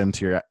of get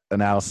into your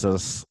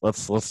analysis,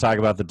 let's talk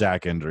about the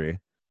Dak injury.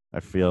 I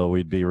feel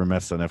we'd be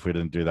remiss if we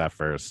didn't do that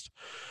first.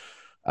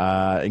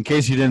 In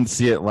case you didn't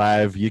see it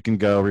live, you can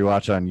go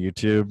rewatch on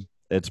YouTube.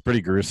 It's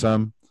pretty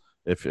gruesome.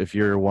 If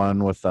you're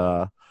one with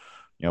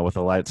with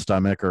a light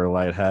stomach or a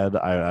light head,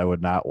 I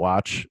would not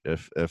watch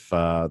if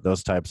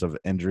those types of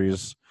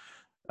injuries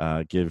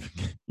give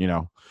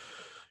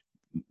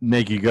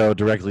make you go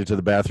directly to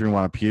the bathroom,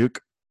 want to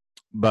puke.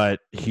 But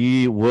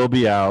he will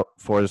be out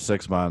 4 to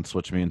 6 months,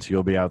 which means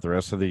he'll be out the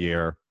rest of the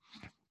year.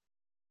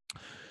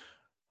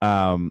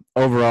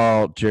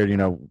 Overall,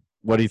 Jerod,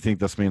 what do you think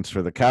this means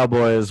for the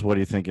Cowboys? What do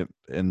you think it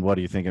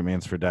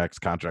means for Dak's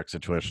contract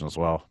situation as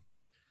well?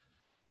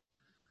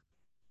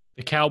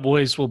 The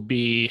Cowboys will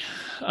be,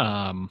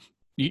 they're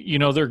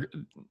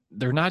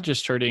not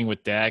just hurting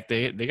with Dak.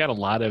 They got a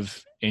lot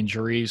of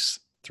injuries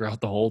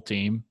throughout the whole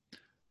team.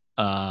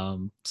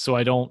 So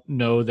I don't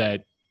know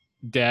that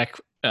Dak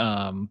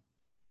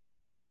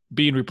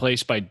being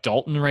replaced by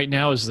Dalton right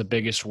now is the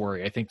biggest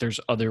worry. I think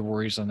there's other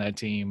worries on that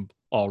team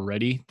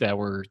already that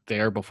were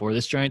there before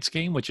this Giants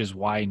game, which is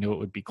why I knew it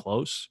would be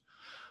close.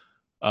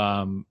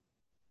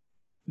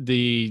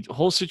 The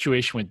whole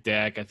situation with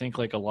Dak, I think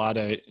like a lot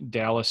of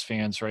Dallas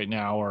fans right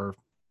now are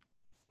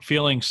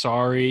feeling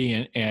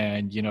sorry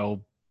and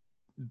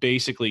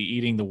basically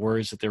eating the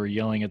words that they were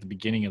yelling at the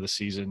beginning of the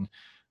season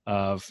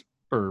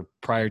or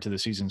prior to the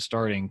season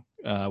starting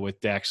with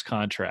Dak's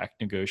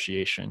contract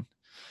negotiation.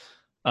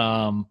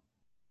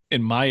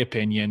 In my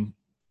opinion,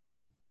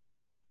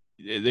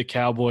 the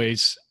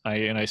Cowboys,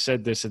 I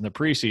said this in the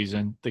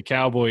preseason, the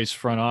Cowboys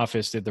front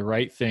office did the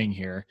right thing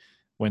here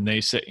when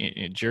they said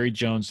Jerry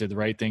Jones did the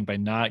right thing by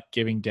not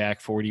giving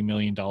Dak $40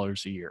 million a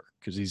year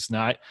because he's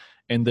not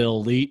in the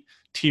elite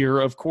tier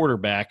of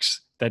quarterbacks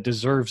that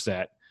deserves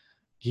that.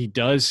 He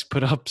does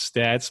put up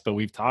stats, but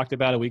we've talked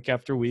about it week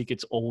after week.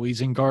 It's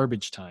always in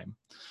garbage time.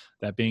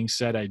 That being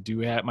said, I do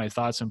have my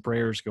thoughts and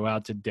prayers go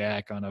out to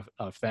Dak on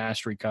a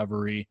fast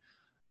recovery.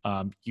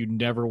 You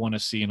never want to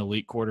see an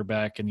elite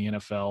quarterback in the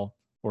NFL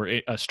or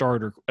a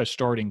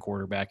starting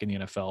quarterback in the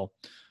NFL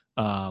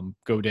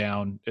go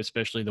down,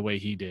 especially the way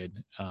he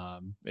did.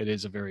 It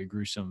is a very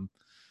gruesome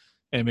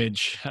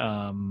image.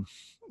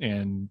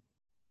 And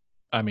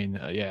I mean,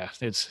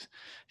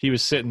 he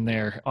was sitting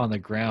there on the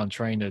ground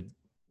trying to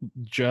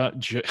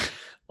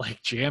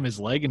jam his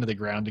leg into the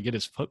ground to get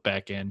his foot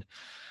back in.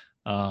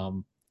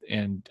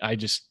 And I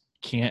just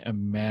can't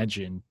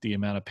imagine the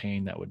amount of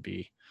pain that would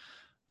be.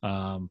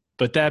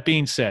 But that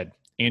being said,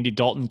 Andy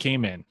Dalton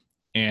came in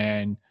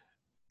and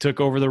took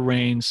over the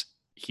reins.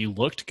 He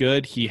looked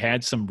good. He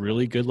had some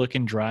really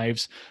good-looking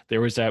drives. There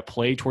was that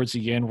play towards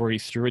the end where he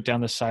threw it down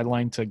the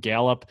sideline to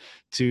Gallup.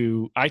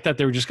 I thought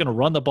they were just going to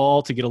run the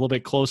ball to get a little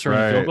bit closer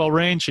in field goal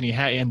range,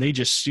 and they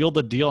just sealed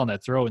the deal on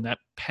that throw. And that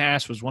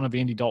pass was one of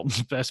Andy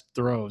Dalton's best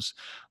throws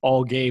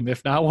all game,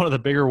 if not one of the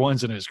bigger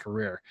ones in his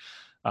career,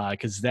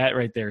 because that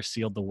right there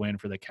sealed the win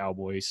for the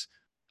Cowboys.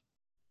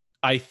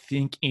 I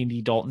think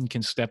Andy Dalton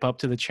can step up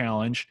to the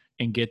challenge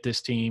and get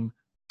this team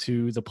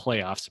to the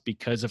playoffs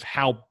because of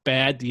how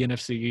bad the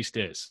NFC East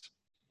is.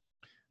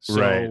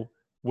 So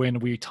when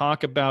we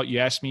talk about, you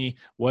asked me,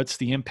 what's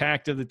the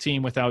impact of the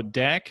team without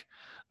Dak?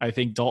 I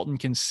think Dalton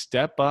can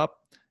step up,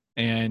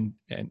 and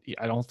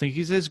I don't think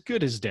he's as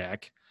good as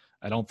Dak.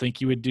 I don't think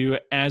he would do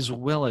as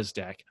well as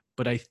Dak,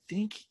 but I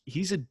think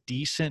he's a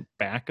decent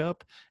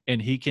backup, and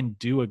he can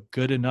do a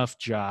good enough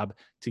job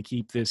to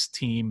keep this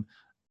team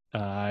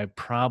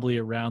probably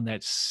around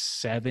that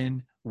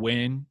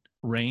 7-win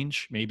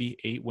range, maybe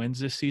 8 wins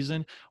this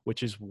season,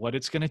 which is what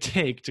it's going to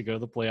take to go to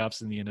the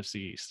playoffs in the NFC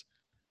East.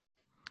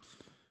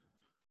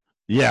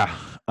 Yeah.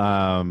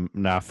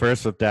 Now,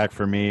 first with Dak,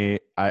 for me,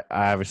 I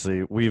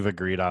obviously we've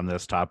agreed on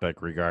this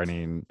topic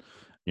regarding,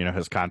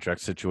 his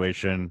contract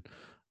situation.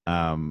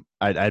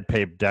 I'd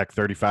pay Dak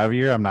 35 a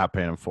year. I'm not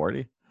paying him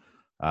 40.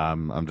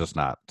 I'm just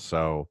not.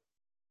 So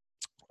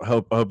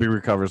hope he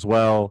recovers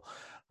well.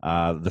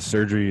 The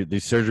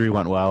surgery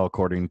went well,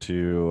 according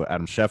to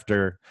Adam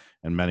Schefter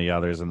and many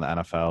others in the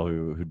NFL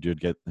who did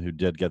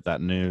get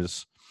that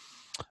news.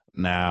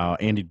 Now,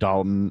 Andy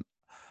Dalton,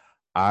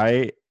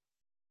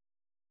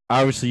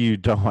 obviously you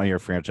don't want your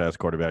franchise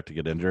quarterback to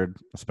get injured,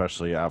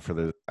 especially out for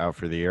the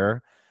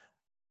year.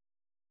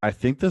 I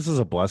think this is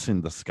a blessing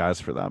in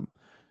disguise for them.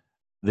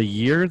 The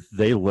year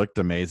they looked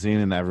amazing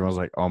and everyone was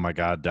like, "Oh my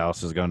God,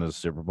 Dallas is going to the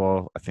Super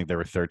Bowl." I think they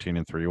were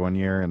 13-3 one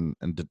year, and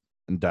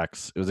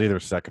Dex, it was either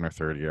second or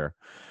third year.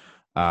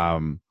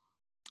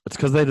 It's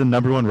because they had the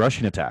number 1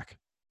 rushing attack.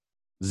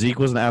 Zeke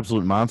was an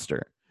absolute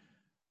monster.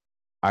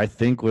 I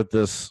think with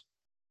this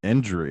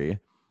injury,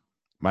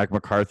 Mike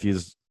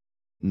McCarthy's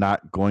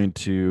not going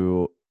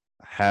to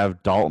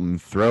have Dalton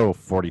throw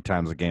 40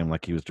 times a game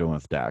like he was doing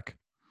with Dak.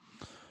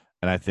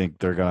 And I think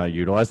they're going to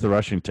utilize the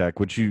rushing tech,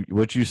 which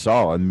you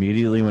saw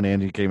immediately when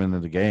Andy came into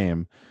the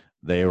game.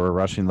 They were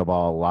rushing the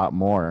ball a lot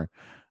more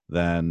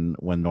than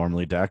when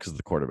normally Dak is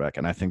the quarterback.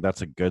 And I think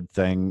that's a good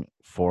thing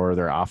for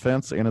their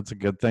offense, and it's a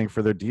good thing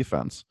for their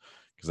defense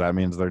because that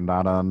means they're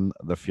not on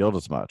the field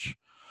as much.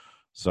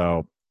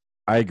 So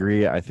I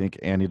agree. I think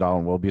Andy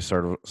Dalton will be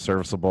sort of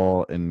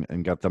serviceable and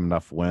get them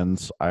enough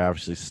wins. I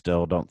obviously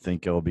still don't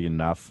think it will be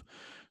enough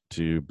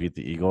to beat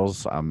the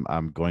Eagles.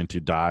 I'm going to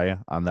die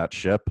on that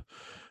ship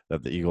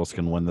that the Eagles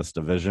can win this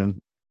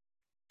division.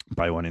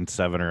 by winning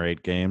 7 or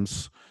 8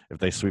 games. If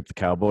they sweep the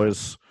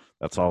Cowboys,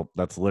 that's all.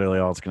 That's literally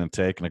all it's going to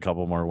take, and a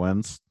couple more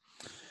wins.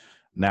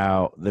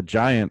 Now the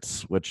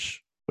Giants,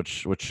 which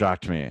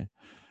shocked me.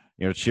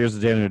 Cheers to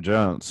Daniel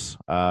Jones.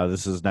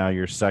 This is now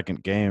your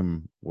second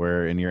game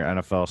where in your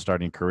NFL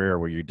starting career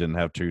where you didn't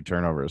have 2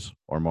 turnovers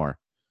or more.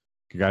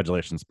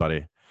 Congratulations,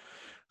 buddy.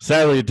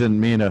 Sadly, it didn't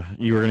mean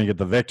you were going to get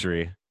the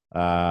victory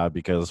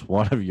because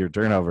one of your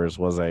turnovers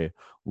was a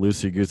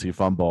loosey-goosey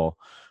fumble,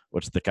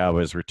 which the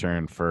Cowboys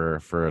returned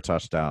for a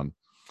touchdown.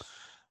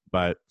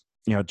 But,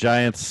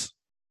 Giants,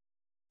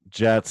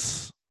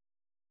 Jets,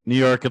 New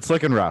York, it's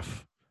looking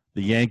rough.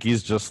 The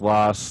Yankees just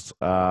lost,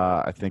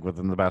 I think,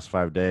 within the past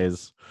 5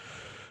 days.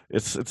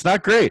 It's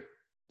not great.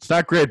 It's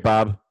not great,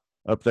 Bob,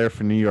 up there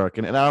for New York.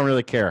 And I don't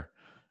really care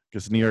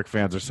because New York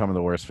fans are some of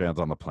the worst fans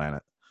on the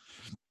planet.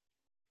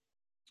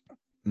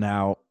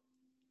 Now,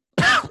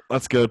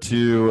 let's go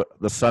to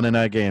the Sunday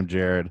night game,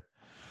 Jerod.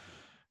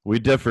 We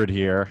differed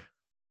here,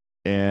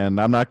 and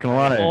I'm not going to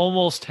lie. I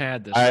almost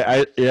had this.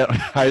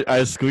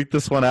 I squeaked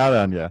this one out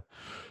on you.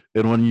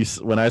 And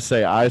when I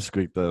say I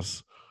squeaked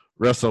this,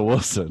 Russell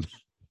Wilson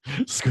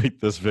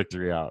squeaked this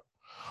victory out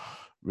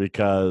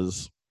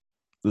because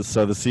the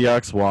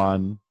Seahawks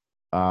won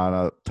on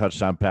a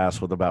touchdown pass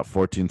with about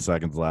 14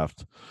 seconds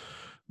left.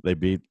 They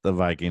beat the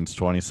Vikings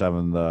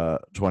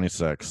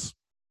 27-26.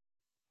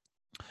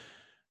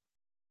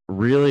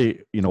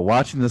 Really,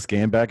 watching this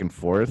game back and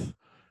forth,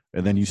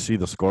 and then you see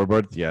the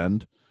scoreboard at the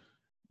end,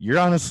 you're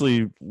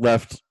honestly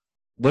left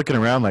looking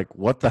around like,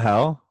 what the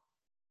hell?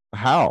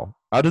 How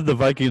did the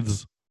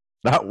Vikings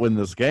not win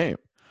this game?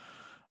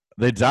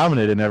 They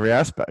dominated in every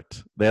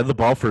aspect. They had the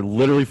ball for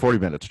literally 40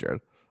 minutes, Jerod.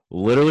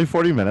 Literally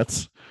 40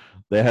 minutes.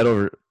 They had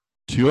over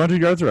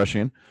 200 yards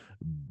rushing,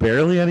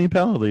 barely any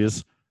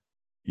penalties,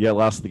 yet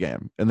lost the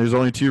game. And there's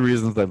only 2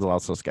 reasons they've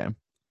lost this game.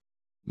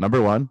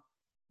 Number 1,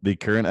 the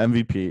current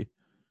MVP,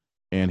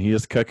 and he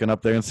is cooking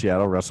up there in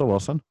Seattle, Russell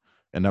Wilson.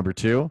 And number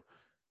 2,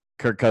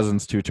 Kirk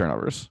Cousins, 2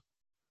 turnovers.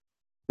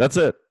 That's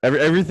it.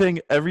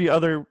 Every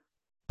other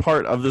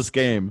part of this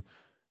game,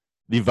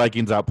 the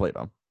Vikings outplayed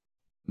them.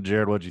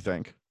 Jerod, what'd you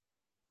think?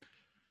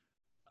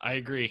 I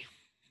agree.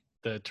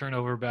 The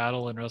turnover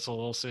battle and Russell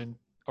Wilson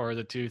are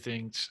the 2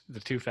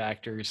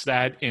 factors.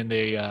 That and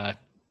they,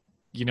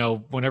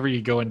 whenever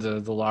you go into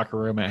the locker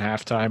room at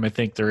halftime, I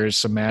think there is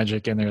some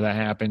magic in there that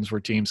happens where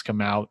teams come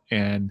out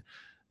and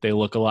they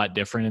look a lot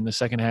different in the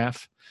second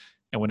half.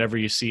 And whenever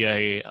you see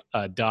a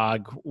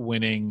dog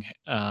winning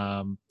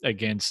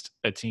against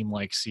a team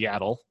like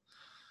Seattle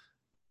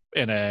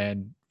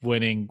and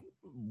winning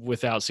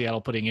without Seattle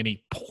putting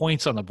any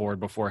points on the board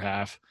before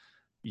half,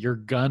 you're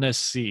going to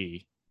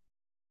see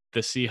the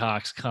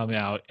Seahawks come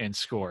out and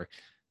score.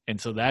 And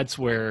so that's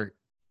where,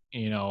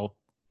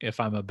 if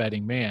I'm a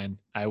betting man,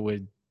 I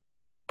would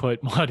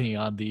put money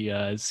on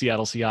the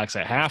Seattle Seahawks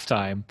at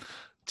halftime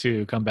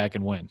to come back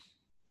and win.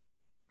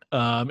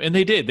 And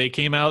they did. They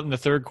came out in the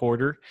third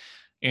quarter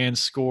and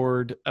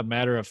scored a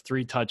matter of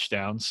 3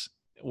 touchdowns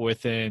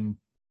within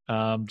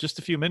just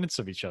a few minutes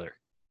of each other.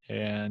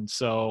 And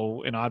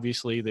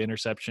obviously the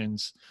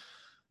interceptions,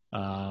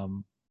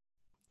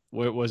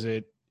 what was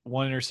it?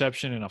 1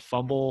 interception and a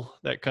fumble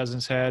that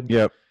Cousins had.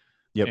 Yep.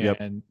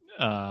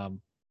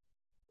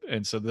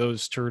 And so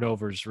those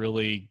turnovers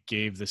really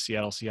gave the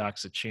Seattle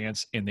Seahawks a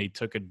chance, and they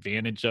took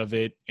advantage of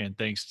it. And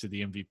thanks to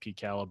the MVP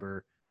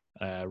caliber,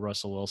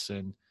 Russell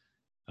Wilson,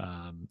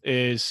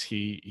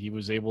 he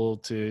was able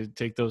to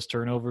take those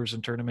turnovers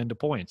and turn them into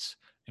points.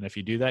 And if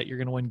you do that, you're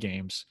going to win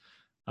games.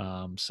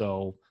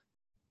 So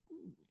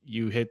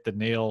you hit the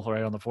nail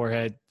right on the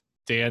forehead,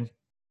 Dan.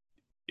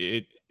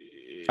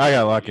 I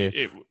got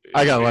lucky.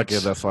 I got lucky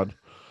in this one.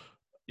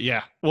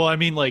 Yeah. Well, I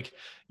mean, like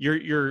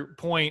your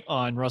point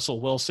on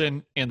Russell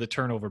Wilson and the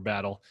turnover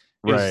battle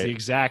is the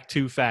exact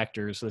 2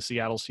 factors the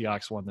Seattle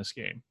Seahawks won this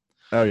game.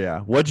 Oh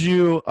yeah. Did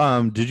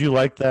you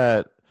like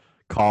that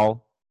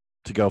call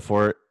to go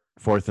for it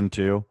 4th and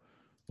 2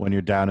 when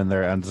you're down in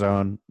their end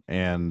zone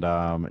and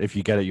if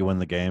you get it, you win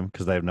the game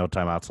because they have no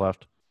timeouts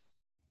left?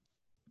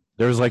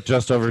 There was like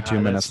just over 2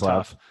 minutes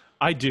left.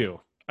 I do.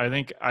 I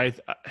think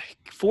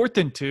 4th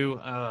and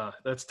 2,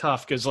 that's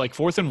tough because like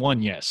 4th and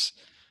 1, yes,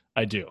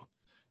 I do.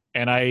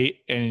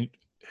 And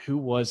who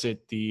was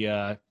it?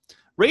 The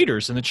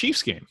Raiders in the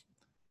Chiefs game.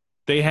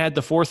 They had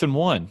the 4th and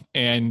 1,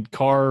 and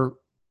Carr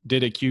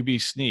did a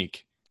QB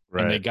sneak,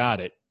 and they got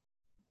it,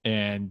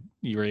 and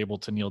you were able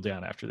to kneel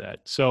down after that.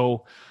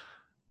 So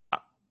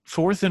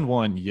 4th and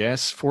 1,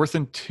 yes. 4th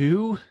and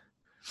 2,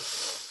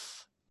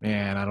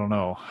 man, I don't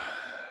know.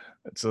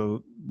 It's a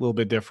little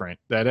bit different.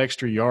 That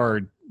extra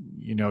yard,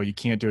 you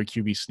can't do a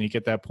QB sneak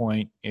at that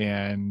point,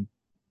 and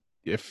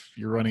if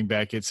your running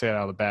back gets hit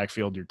out of the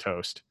backfield, you're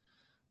toast.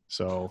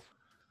 So,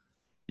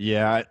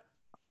 yeah,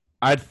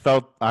 I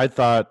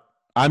thought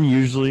I'm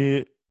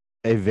usually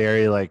a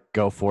very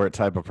go for it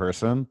type of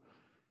person,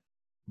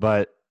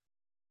 but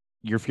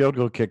your field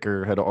goal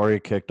kicker had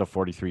already kicked a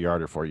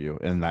 43-yarder for you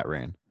in that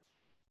rain,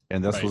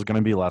 and this was going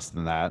to be less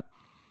than that.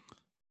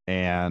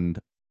 And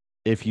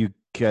if you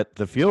get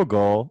the field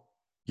goal,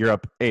 you're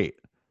up 8.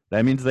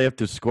 That means they have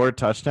to score a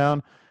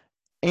touchdown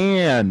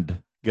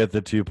and get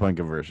the 2-point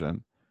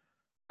conversion.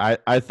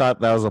 I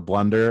thought that was a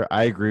blunder.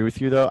 I agree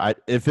with you though.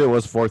 If it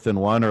was 4th and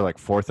 1 or like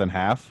 4th and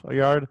half a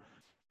yard,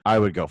 I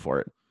would go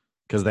for it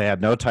because they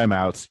had no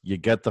timeouts. You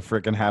get the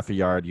freaking half a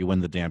yard, you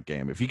win the damn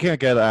game. If you can't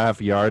get a half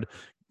a yard,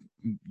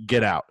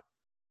 get out.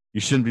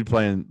 You shouldn't be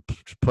playing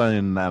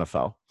in the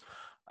NFL.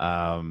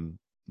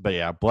 But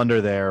yeah,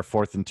 blunder there.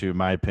 4th and 2, in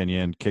my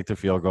opinion. Kick the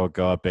field goal,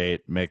 go up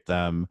 8, make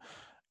them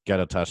get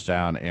a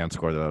touchdown and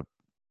score the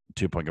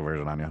 2-point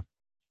conversion on you.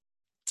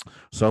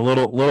 So a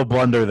little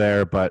blunder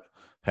there, but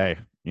hey,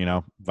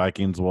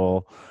 Vikings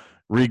will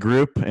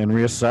regroup and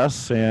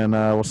reassess, and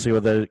we'll see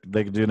what they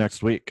can do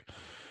next week.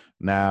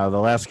 Now, the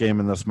last game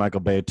in this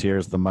Michael Bay tier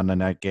is the Monday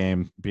night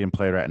game being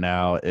played right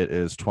now. It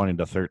is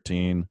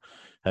 20-13,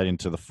 heading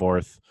to the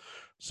 4th.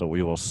 So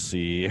we will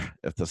see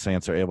if the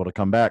Saints are able to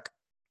come back.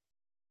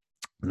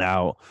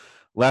 Now,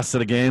 last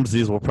set of games,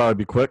 these will probably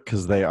be quick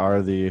because they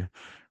are the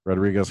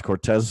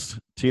Rodriguez-Cortez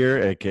tier,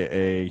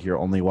 a.k.a. you're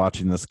only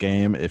watching this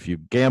game if you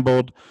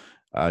gambled,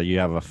 you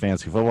have a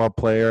fantasy football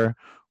player,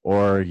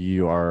 or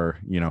you are,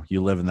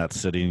 you live in that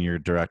city and you're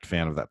a direct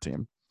fan of that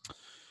team.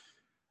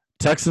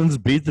 Texans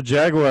beat the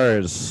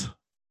Jaguars.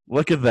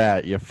 Look at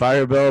that. You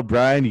fire Bill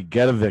O'Brien, you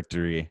get a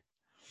victory.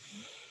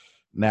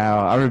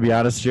 Now, I'm going to be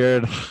honest,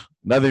 Jared,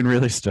 nothing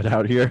really stood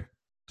out here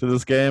to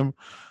this game.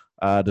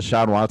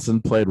 Deshaun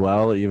Watson played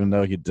well, even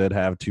though he did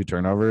have 2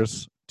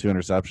 turnovers, 2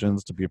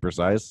 interceptions to be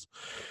precise.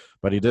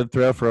 But he did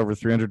throw for over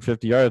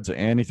 350 yards,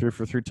 and he threw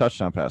for 3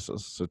 touchdown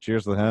passes. So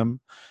cheers to him.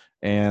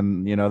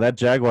 And, that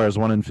Jaguars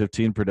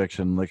 1-15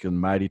 prediction looking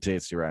mighty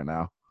tasty right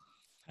now.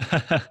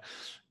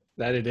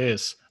 That it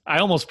is. I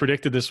almost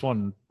predicted this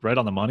one right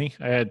on the money.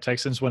 I had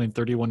Texans winning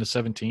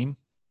 31-17.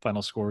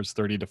 Final score is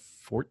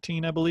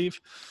 30-14, I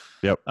believe.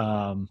 Yep.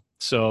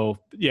 So,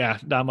 yeah,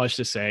 not much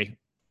to say.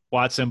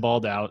 Watson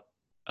balled out.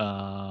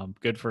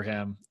 Good for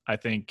him. I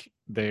think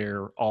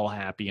they're all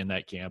happy in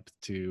that camp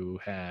to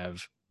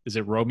have – is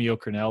it Romeo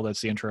Crennel?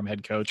 That's the interim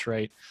head coach,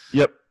 right?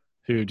 Yep.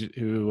 We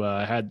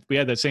had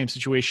that same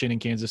situation in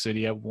Kansas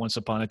City once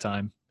upon a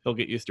time. He'll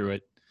get you through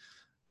it.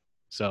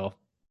 So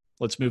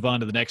let's move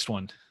on to the next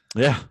one.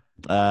 Yeah.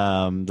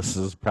 This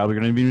is probably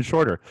going to be even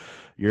shorter.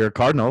 Your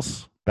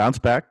Cardinals bounce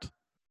back.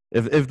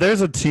 If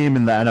there's a team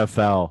in the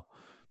NFL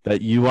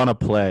that you want to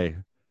play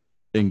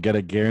and get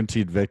a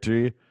guaranteed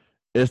victory,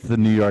 it's the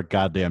New York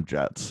goddamn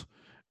Jets.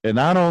 And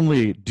not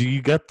only do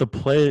you get to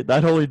play,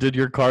 not only did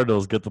your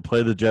Cardinals get to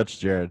play the Jets,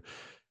 Jared,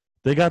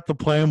 they got to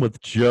play them with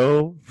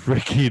Joe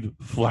freaking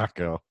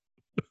Flacco.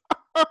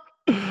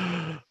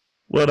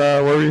 What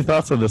were your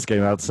thoughts on this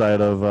game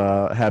outside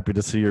of happy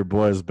to see your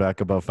boys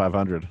back above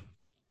 500?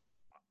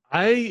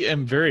 I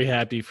am very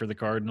happy for the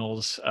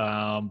Cardinals.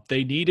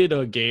 They needed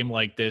a game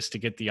like this to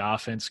get the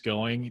offense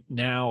going.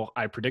 Now,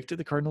 I predicted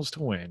the Cardinals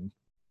to win,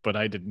 but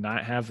I did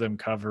not have them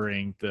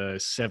covering the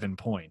 7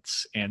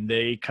 points, and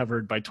they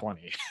covered by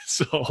 20.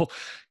 So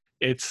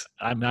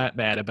I'm not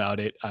mad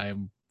about it.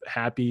 I'm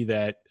happy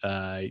that,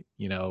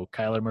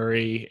 Kyler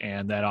Murray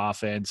and that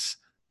offense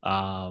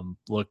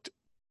looked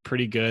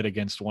pretty good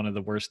against one of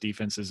the worst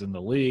defenses in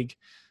the league.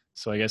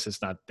 So I guess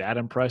it's not that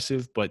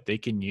impressive, but they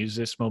can use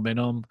this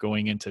momentum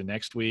going into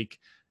next week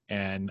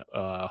and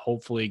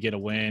hopefully get a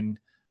win.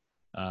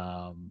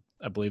 I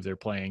believe they're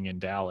playing in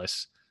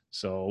Dallas.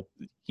 So,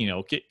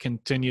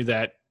 continue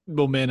that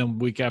momentum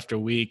week after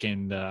week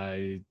and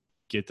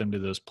get them to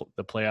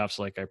the playoffs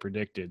like I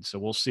predicted. So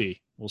we'll see.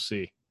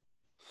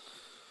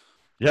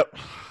 Yep,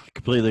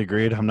 completely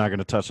agreed. I'm not going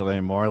to touch it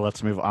anymore.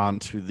 Let's move on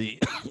to the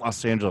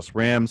Los Angeles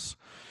Rams.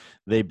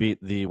 They beat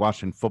the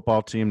Washington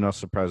football team. No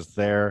surprise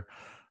there.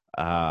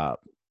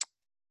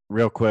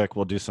 Real quick,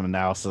 we'll do some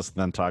analysis and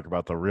then talk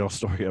about the real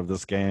story of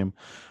this game.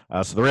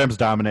 So the Rams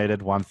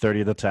dominated, won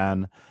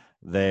 30-10.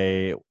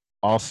 They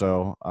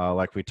also,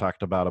 like we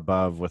talked about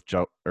above with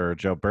Joe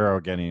Burrow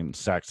getting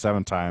sacked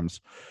 7 times,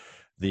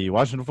 the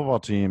Washington football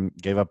team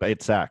gave up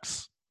 8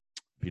 sacks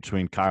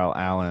between Kyle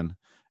Allen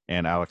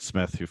and Alex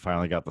Smith, who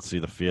finally got to see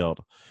the field.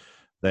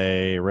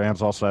 The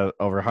Rams also had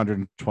over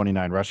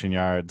 129 rushing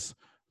yards.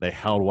 They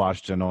held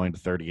Washington only to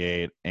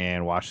 38,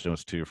 and Washington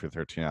was 2 for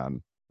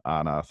 13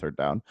 on third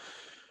down.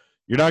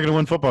 You're not going to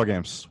win football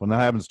games when that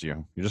happens to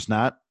you. You're just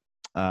not.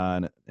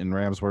 And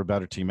Rams were a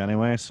better team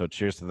anyway, so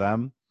cheers to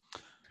them.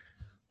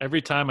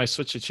 Every time I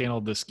switch a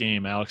channel this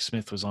game, Alex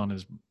Smith was on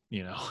his,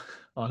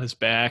 on his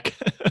back.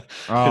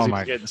 Oh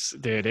my!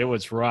 Dude, it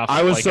was rough.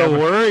 I was so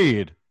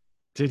worried.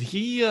 Did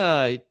he?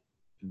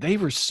 They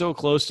were so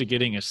close to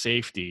getting a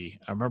safety.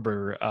 I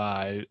remember,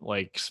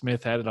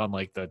 Smith had it on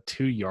the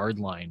 2-yard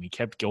line. He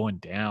kept going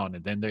down,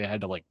 and then they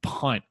had to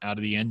punt out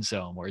of the end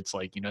zone, where it's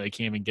they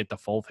can't even get the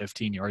full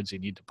 15 yards they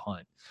need to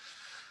punt.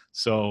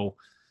 So,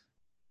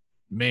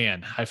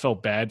 man, I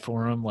felt bad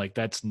for him.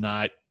 That's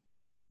not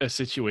a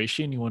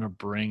situation you want to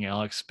bring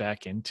Alex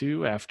back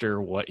into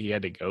after what he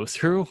had to go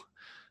through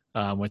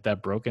with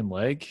that broken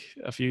leg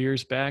a few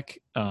years back.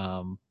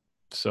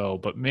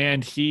 But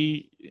man,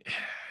 he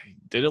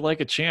did it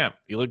like a champ.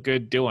 He looked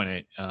good doing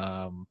it.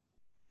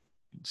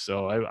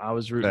 So I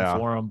was rooting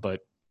for him,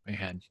 but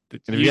man,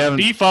 And if you haven't,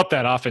 beef up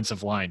that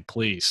offensive line,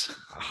 please.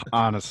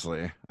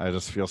 honestly, I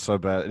just feel so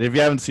bad. And if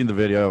you haven't seen the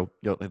video,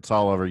 it's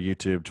all over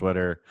YouTube,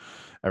 Twitter,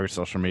 every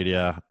social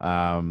media.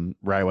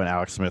 Right when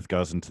Alex Smith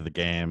goes into the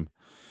game,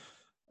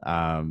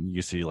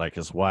 you see like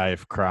his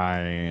wife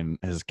crying,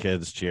 his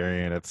kids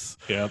cheering. It's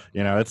Yep.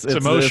 it's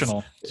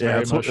emotional. It's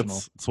very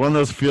emotional. It's one of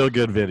those feel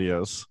good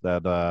videos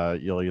that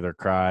you'll either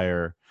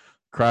cry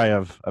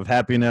of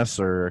happiness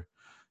or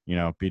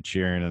be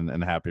cheering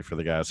and happy for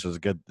the guys. So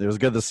it was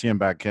good to see him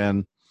back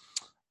in.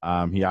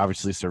 He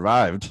obviously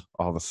survived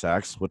all the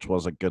sacks, which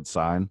was a good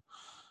sign.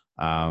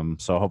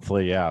 So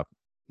hopefully,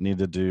 need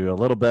to do a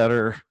little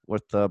better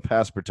with the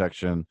pass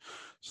protection,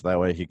 so that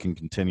way he can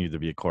continue to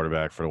be a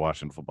quarterback for the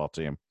Washington football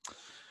team.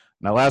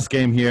 Now, last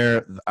game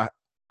here,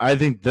 I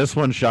think this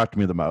one shocked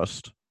me the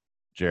most,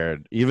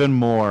 Jerod, even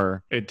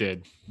more. It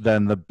did.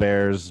 Than the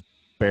Bears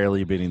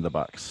barely beating the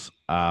Bucks.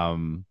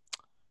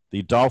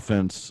 The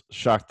Dolphins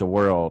shocked the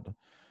world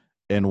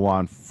and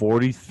won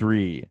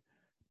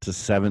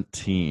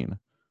 43-17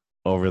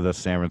 over the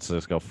San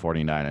Francisco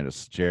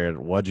 49ers. Jerod,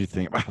 what do you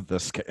think about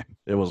this game?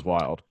 It was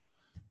wild.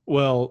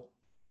 Well,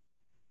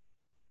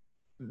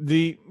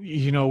 we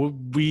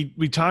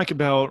talk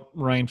about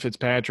Ryan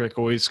Fitzpatrick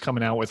always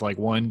coming out with like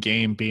one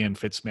game being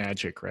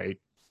Fitzmagic, right?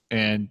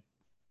 And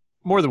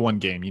more than one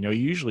game, you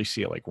usually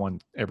see it like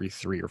one every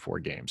 3 or 4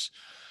 games.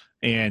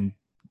 And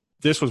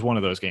this was one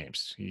of those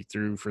games. He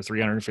threw for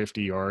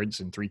 350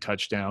 yards and 3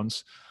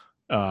 touchdowns,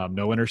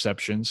 no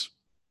interceptions.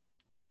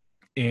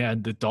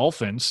 And the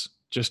Dolphins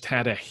just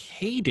had a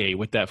heyday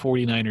with that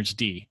 49ers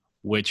D,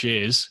 which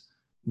is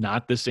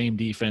not the same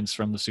defense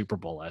from the Super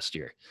Bowl last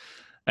year.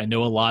 I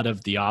know a lot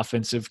of the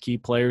offensive key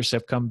players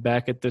have come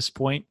back at this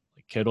point.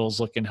 Kittle's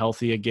looking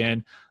healthy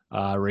again.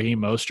 Raheem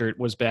Mostert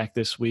was back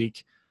this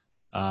week.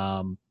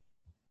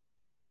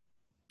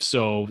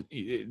 So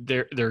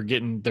they're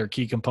getting their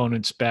key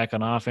components back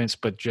on offense,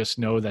 but just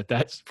know that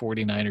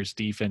 49ers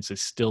defense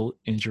is still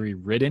injury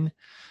ridden.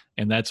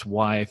 And that's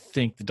why I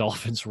think the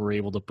Dolphins were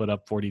able to put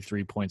up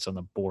 43 points on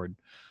the board.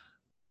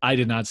 I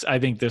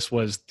think this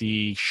was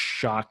the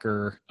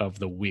shocker of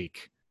the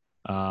week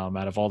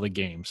out of all the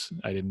games.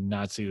 I did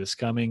not see this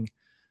coming.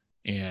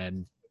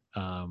 And,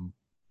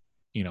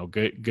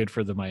 good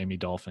for the Miami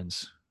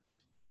Dolphins.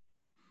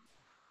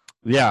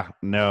 Yeah,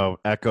 no,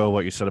 echo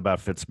what you said about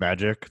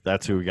Fitzmagic.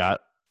 That's who we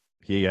got.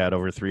 He had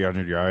over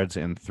 300 yards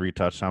and 3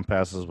 touchdown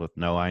passes with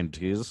no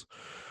INTs.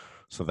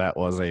 So that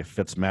was a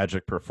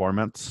Fitzmagic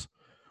performance.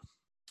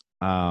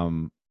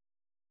 49ers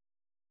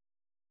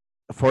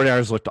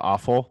looked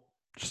awful,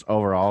 just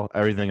overall,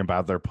 everything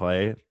about their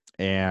play.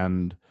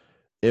 And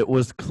it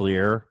was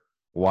clear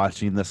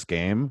watching this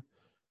game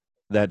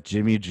that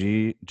Jimmy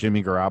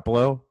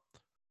Garoppolo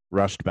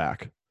rushed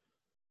back.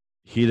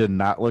 He did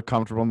not look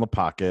comfortable in the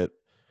pocket.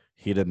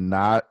 He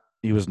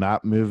was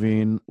not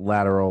moving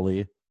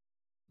laterally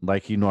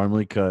like he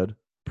normally could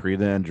pre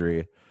the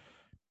injury.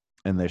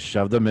 And they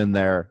shoved him in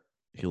there.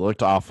 He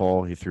looked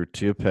awful. He threw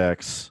 2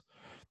 picks.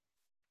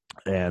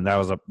 And that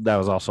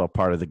was also a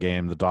part of the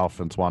game. The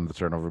Dolphins won the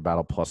turnover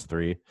battle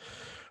 +3.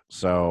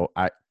 So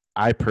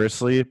I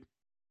personally,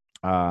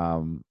 I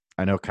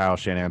know Kyle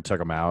Shanahan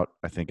took him out,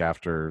 I think,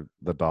 after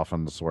the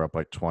Dolphins were up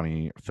like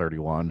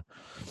 20-31.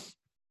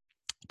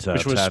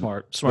 Which was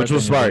smart. Which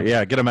was smart.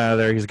 Yeah, get him out of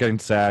there. He's getting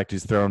sacked.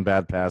 He's throwing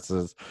bad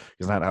passes.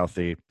 He's not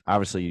healthy.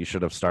 Obviously, you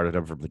should have started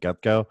him from the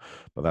get-go,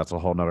 but that's a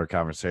whole nother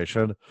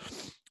conversation.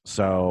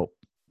 So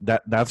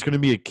that's going to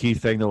be a key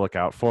thing to look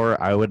out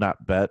for. I would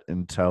not bet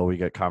until we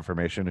get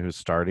confirmation who's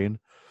starting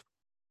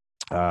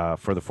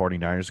for the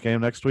 49ers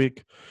game next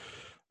week.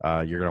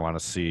 You're going to want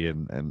to see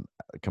and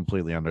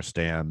completely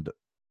understand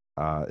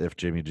if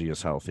Jimmy G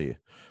is healthy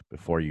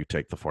before you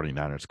take the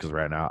 49ers, because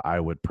right now I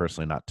would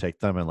personally not take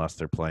them unless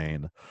they're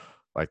playing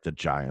like the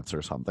Giants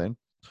or something.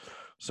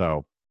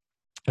 So,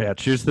 yeah,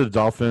 choose the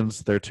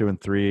Dolphins. They're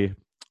 2-3.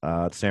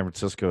 San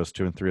Francisco is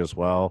 2-3 as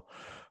well.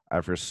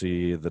 I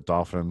foresee the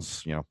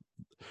Dolphins,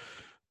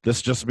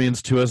 this just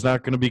means Tua's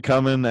not going to be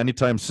coming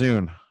anytime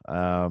soon.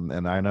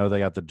 And I know they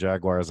got the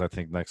Jaguars, I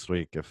think, next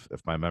week, if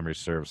my memory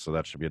serves, so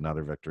that should be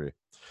another victory.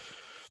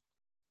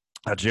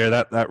 Jerry,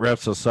 that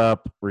wraps us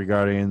up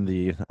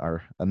regarding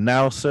our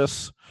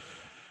analysis.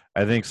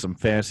 I think some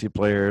fantasy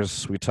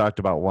players, we talked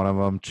about one of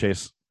them,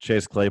 Chase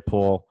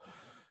Claypool.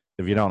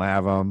 If you don't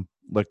have him,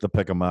 look to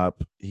pick him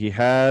up.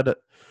 So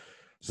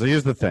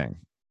here's the thing.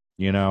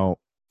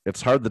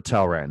 It's hard to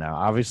tell right now.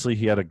 Obviously,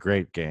 he had a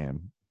great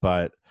game,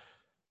 but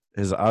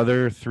his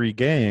other 3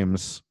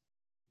 games,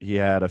 he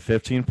had a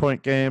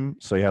 15-point game,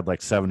 so he had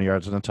like 70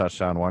 yards and a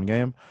touchdown one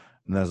game.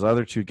 And his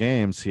other 2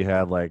 games, he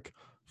had like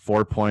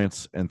 4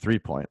 points and 3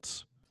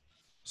 points.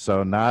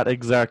 So not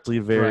exactly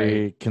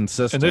very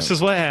consistent. And this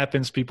is what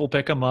happens. People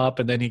pick him up,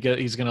 and then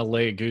he's going to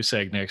lay a goose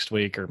egg next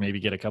week or maybe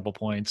get a couple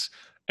points,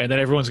 and then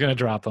everyone's going to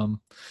drop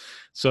him.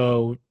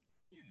 So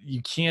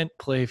you can't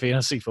play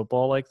fantasy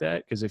football like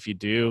that, because if you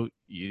do,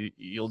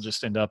 you'll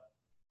just end up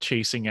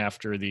chasing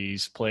after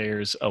these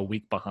players a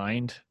week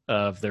behind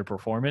of their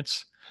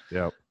performance.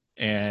 Yep.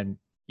 And,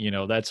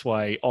 that's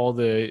why all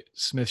the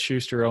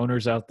Smith-Schuster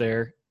owners out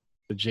there,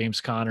 the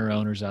James Conner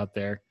owners out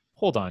there,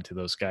 hold on to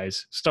those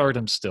guys. Start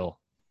them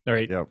still. All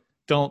right. Yep.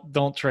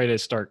 Don't try to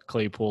start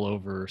Claypool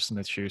over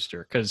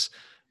Smith-Schuster, because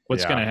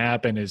what's going to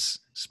happen is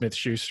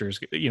Smith-Schuster's,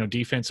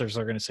 defenses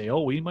are going to say,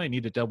 oh, we might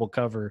need to double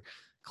cover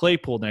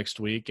Claypool next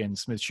week, and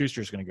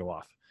Smith-Schuster's going to go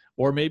off.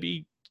 Or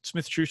maybe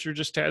Smith-Schuster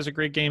just has a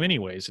great game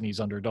anyways, and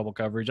he's under double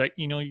coverage.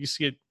 You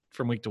see it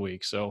from week to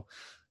week. So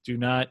do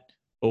not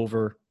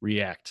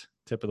overreact.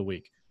 Tip of the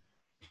week.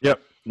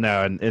 Yep.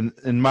 No,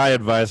 and my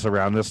advice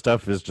around this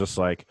stuff is just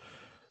like,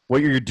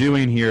 what you're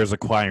doing here is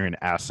acquiring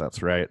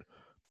assets, right?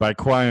 By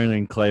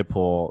acquiring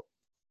Claypool,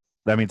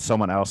 that means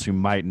someone else who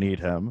might need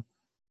him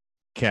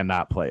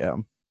cannot play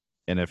him.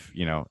 And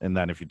and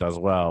then if he does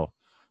well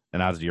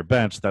and adds to your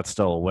bench, that's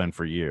still a win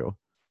for you,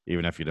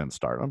 even if you didn't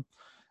start him.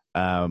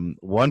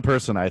 One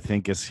person I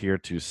think is here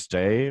to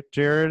stay,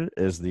 Jerod,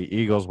 is the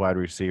Eagles wide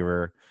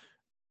receiver,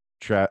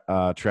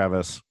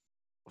 Travis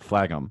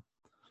Flagum.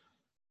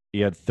 He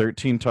had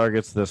 13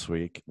 targets this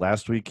week.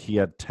 Last week he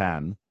had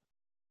 10.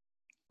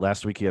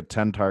 Last week he had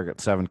 10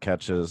 targets, 7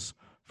 catches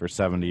for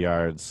 70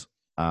 yards.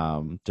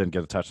 Didn't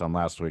get a touchdown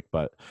last week,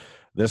 but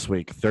this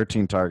week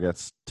 13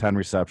 targets, 10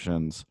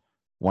 receptions,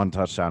 1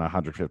 touchdown,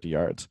 150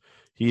 yards.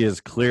 He is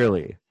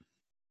clearly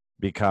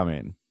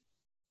becoming,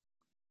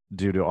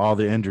 due to all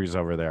the injuries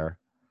over there,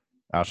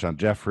 Alshon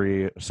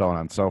Jeffrey, so on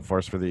and so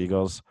forth for the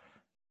Eagles.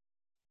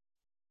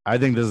 I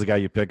think this is a guy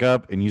you pick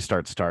up and you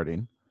start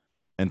starting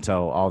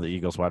until all the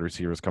Eagles wide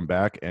receivers come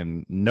back,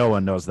 and no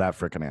one knows that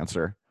freaking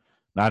answer.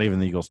 Not even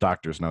the Eagles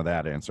doctors know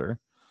that answer.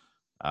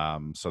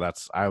 So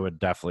I would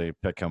definitely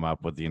pick him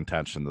up with the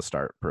intention to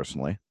start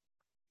personally.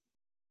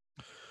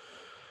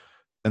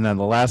 And then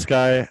the last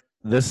guy,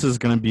 this is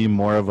going to be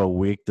more of a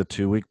week to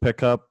 2 week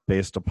pickup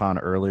based upon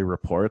early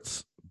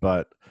reports,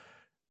 but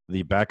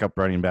the backup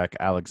running back,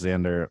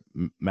 Alexander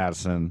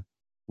Madison,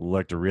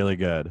 looked really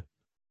good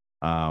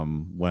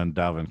when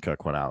Dalvin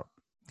Cook went out.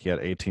 He had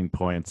 18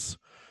 points.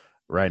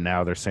 Right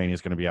now, they're saying he's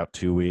going to be out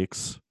 2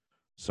 weeks,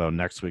 so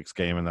next week's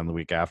game and then the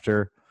week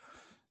after.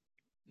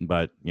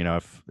 But,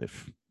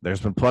 if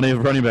there's been plenty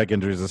of running back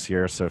injuries this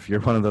year, so if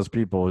you're one of those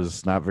people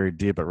who's not very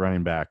deep at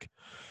running back,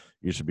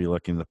 you should be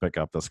looking to pick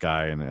up this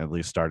guy and at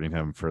least starting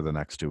him for the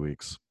next 2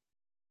 weeks.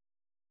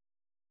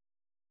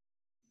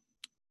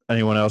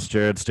 Anyone else,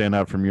 Jerod, stand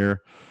out from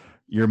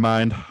your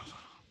mind?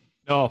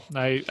 No,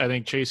 I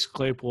think Chase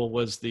Claypool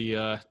was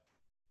the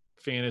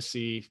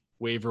fantasy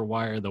waiver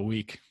wire of the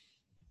week.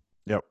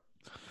 Yep.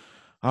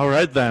 All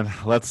right, then.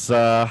 Let's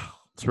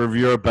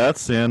review our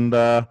bets and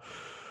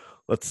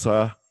let's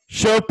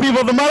show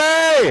people the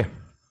money.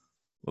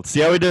 Let's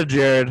see how we did,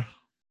 Jerod.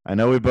 I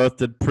know we both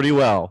did pretty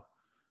well,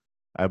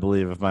 I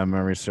believe, if my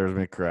memory serves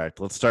me correct.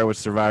 Let's start with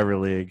Survivor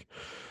League.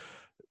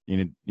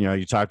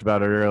 You talked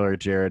about it earlier,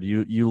 Jerod.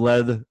 You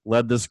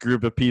led this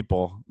group of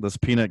people, this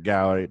peanut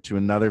gallery, to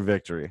another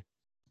victory.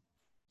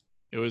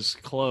 It was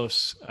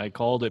close. I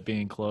called it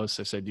being close.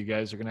 I said, you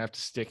guys are going to have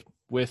to stick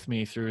with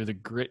me through the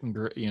grit and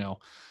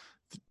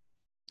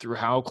through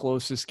how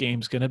close this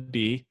game's going to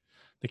be.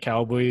 The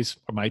Cowboys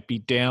might be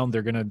down.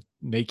 They're going to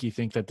make you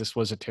think that this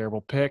was a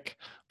terrible pick,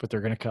 but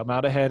they're going to come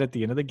out ahead at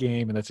the end of the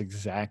game, and that's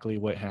exactly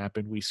what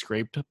happened. We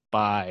scraped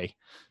by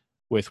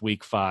with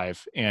week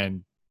 5,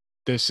 and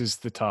this is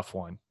the tough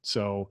one.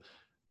 So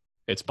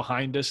it's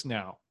behind us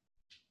now.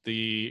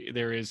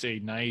 There is a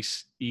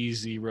nice,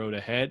 easy road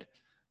ahead,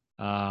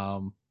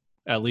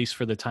 at least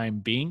for the time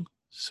being.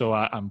 So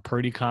I'm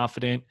pretty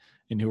confident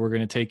in who we're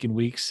going to take in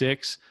week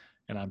 6,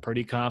 and I'm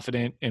pretty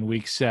confident in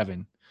week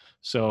 7.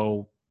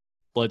 So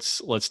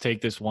let's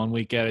take this 1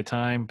 week at a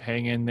time,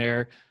 hang in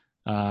there.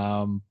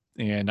 And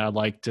I'd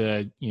like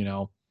to,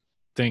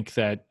 think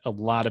that a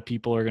lot of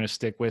people are going to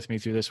stick with me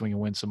through this. We can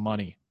win some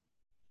money.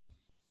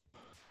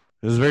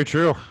 This is very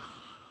true.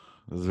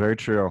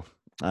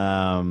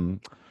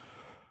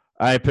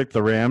 I picked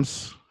the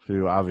Rams,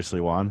 who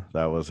obviously won.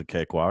 That was a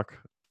cakewalk.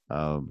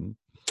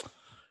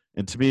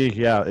 And to me,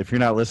 if you're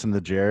not listening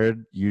to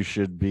Jerod, you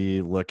should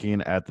be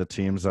looking at the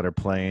teams that are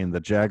playing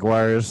the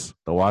Jaguars,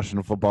 the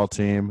Washington football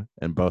team,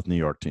 and both New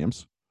York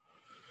teams.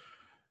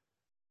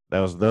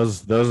 Those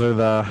are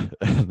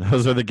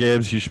the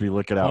games you should be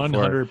looking out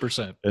 100%.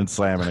 for and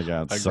slamming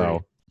against.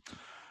 So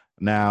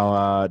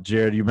now,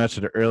 Jerod, you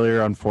mentioned it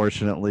earlier.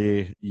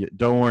 Unfortunately,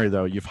 don't worry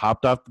though. You've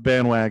hopped off the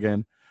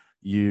bandwagon.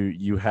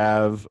 You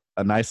have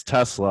a nice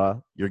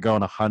Tesla. You're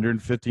going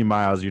 150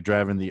 miles. You're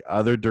driving the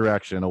other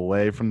direction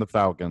away from the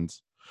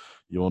Falcons.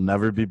 You will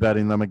never be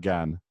betting them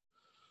again.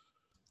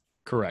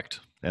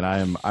 Correct. And I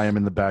am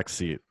in the back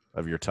seat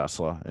of your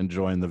Tesla,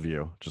 enjoying the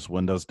view, just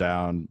windows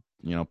down,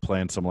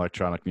 playing some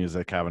electronic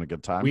music, having a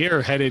good time. We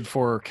are headed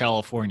for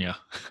California.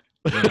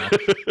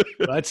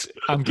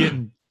 I'm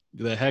getting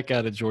the heck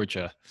out of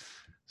Georgia.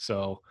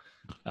 So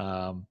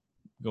going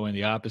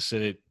the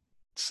opposite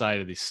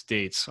side of the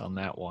states on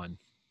that one.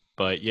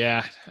 But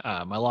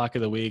my lock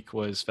of the week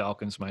was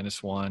Falcons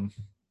 -1.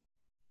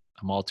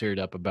 I'm all teared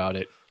up about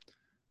it.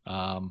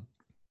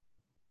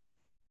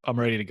 I'm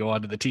ready to go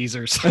on to the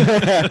teasers.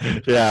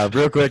 Yeah,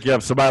 real quick.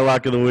 Yep. So my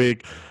lock of the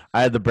week,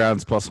 I had the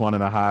Browns plus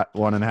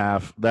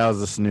 1.5. That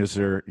was a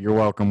snoozer. You're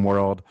welcome,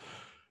 world.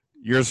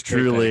 Yours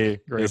truly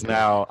is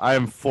now. I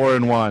am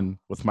 4-1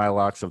 with my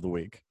locks of the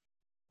week.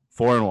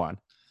 4-1.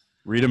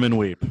 Read them and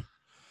weep.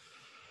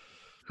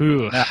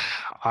 Now,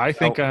 I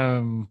think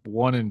I'm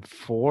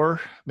 1-4,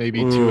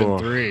 maybe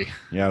 2-3.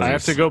 Yeah, I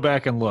have to go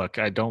back and look.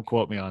 Don't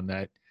quote me on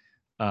that.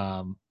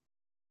 I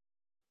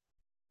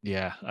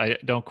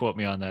don't quote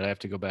me on that. I have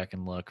to go back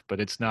and look, but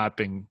it's not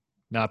been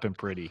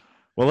pretty.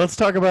 Well, let's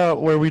talk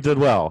about where we did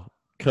well,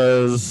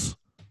 because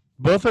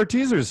both our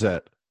teasers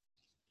hit,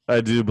 I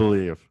do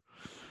believe.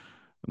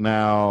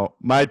 Now,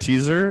 my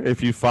teaser,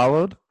 if you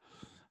followed,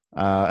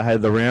 I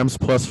had the Rams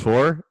plus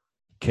 4,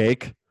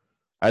 cake.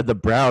 I had the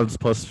Browns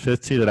plus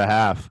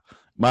 15.5.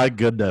 My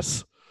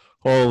goodness.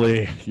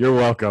 Holy, you're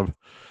welcome.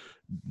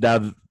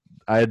 Now,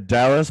 I had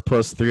Dallas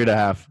plus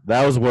 3.5.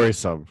 That was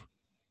worrisome.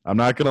 I'm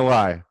not going to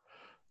lie.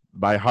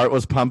 My heart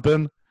was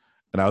pumping,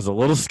 and I was a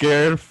little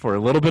scared for a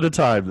little bit of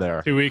time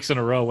there. 2 weeks in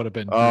a row would have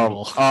been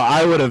brutal.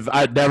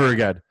 I'd never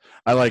again.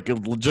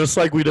 Just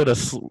like we did a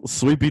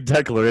sweeping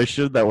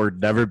declaration that we're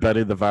never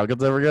betting the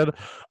Falcons ever again,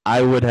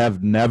 I would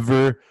have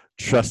never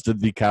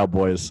trusted the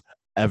Cowboys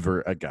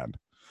ever again,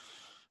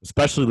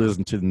 especially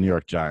losing to the New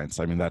York Giants.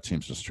 I mean, that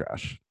team's just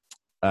trash.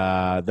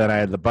 Then I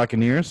had the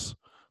Buccaneers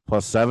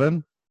plus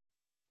 7.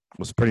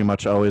 Was pretty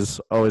much always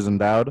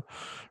endowed.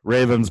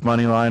 Ravens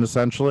money line,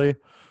 essentially.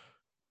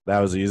 That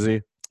was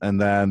easy.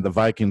 And then the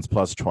Vikings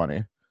plus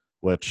 20,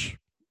 which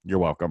you're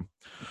welcome.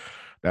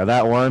 Now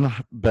that one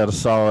bet a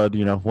solid,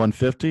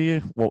 150,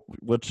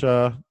 which,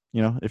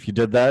 if you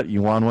did that,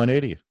 you won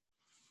 180.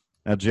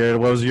 Now, Jerod,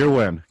 what was your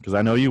win? Because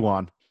I know you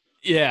won.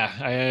 Yeah,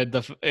 I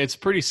had it's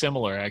pretty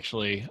similar,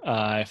 actually.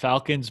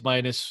 Falcons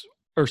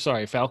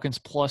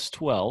plus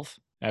 12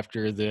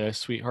 after the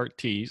Sweetheart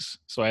tease.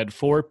 So I had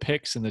 4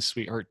 picks in the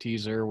Sweetheart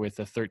teaser with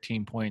a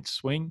 13-point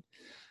swing.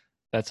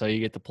 That's how you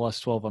get the plus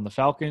 12 on the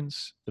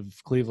Falcons. The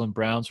Cleveland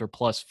Browns were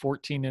plus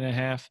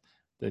 14.5.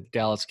 The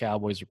Dallas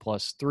Cowboys were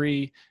plus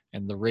 3,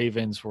 and the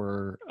Ravens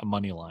were a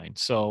money line.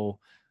 So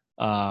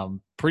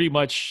pretty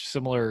much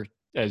similar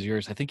as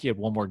yours. I think you had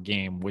one more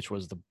game, which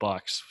was the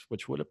Bucks,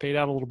 which would have paid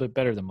out a little bit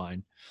better than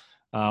mine.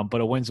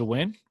 But a win's a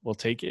win. We'll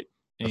take it.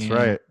 That's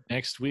right.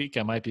 Next week,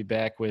 I might be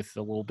back with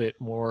a little bit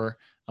more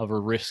of a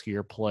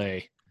riskier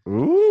play.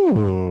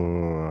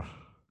 Ooh.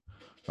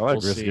 I like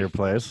riskier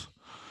plays.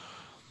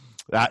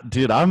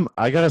 Dude,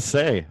 I gotta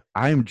say,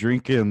 I'm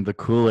drinking the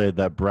Kool-Aid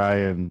that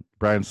Brian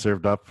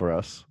served up for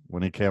us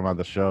when he came on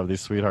the show. These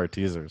Sweetheart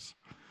teasers.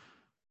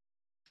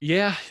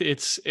 Yeah,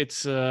 it's.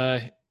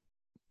 I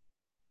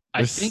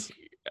think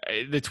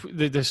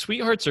the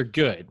Sweethearts are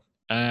good.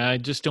 I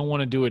just don't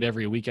want to do it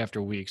every week after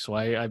week. So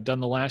I've done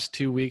the last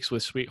 2 weeks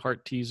with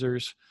Sweetheart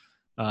teasers,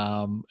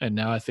 and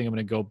now I think I'm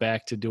going to go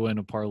back to doing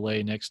a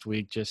parlay next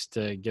week just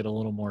to get a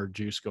little more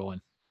juice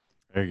going.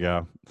 There you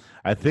go.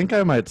 I think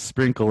I might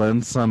sprinkle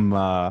in some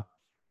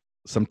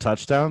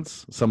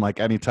touchdowns, some like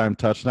anytime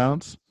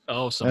touchdowns.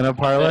 Oh, in a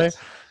parlay.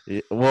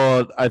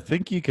 Well, I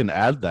think you can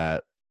add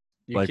that.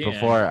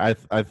 Before,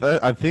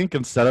 I think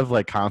instead of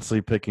like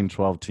constantly picking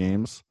 12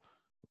 teams,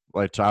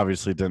 which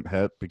obviously didn't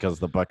hit because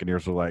the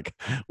Buccaneers were like,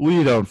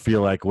 we don't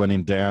feel like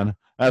winning, Dan.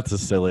 That's a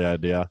silly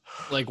idea.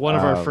 Like one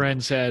of our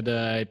friends had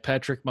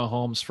Patrick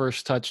Mahomes'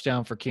 first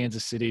touchdown for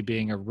Kansas City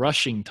being a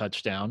rushing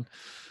touchdown.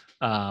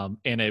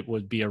 And it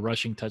would be a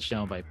rushing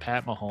touchdown by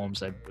Pat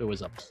Mahomes. It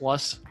was a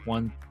plus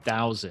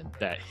 1,000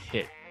 that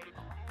hit.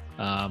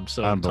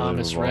 So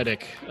Thomas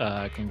Reddick,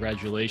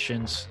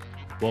 congratulations.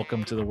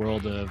 Welcome to the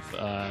world of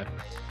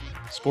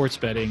sports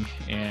betting,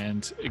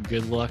 and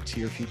good luck to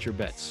your future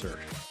bets, sir.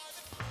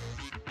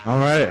 All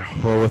right.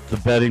 Well, with the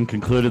betting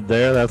concluded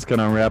there, that's going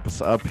to wrap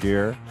us up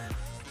here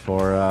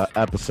for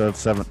episode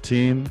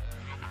 17.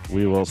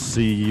 We will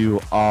see you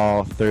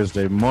all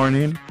Thursday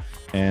morning,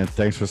 and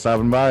thanks for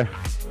stopping by.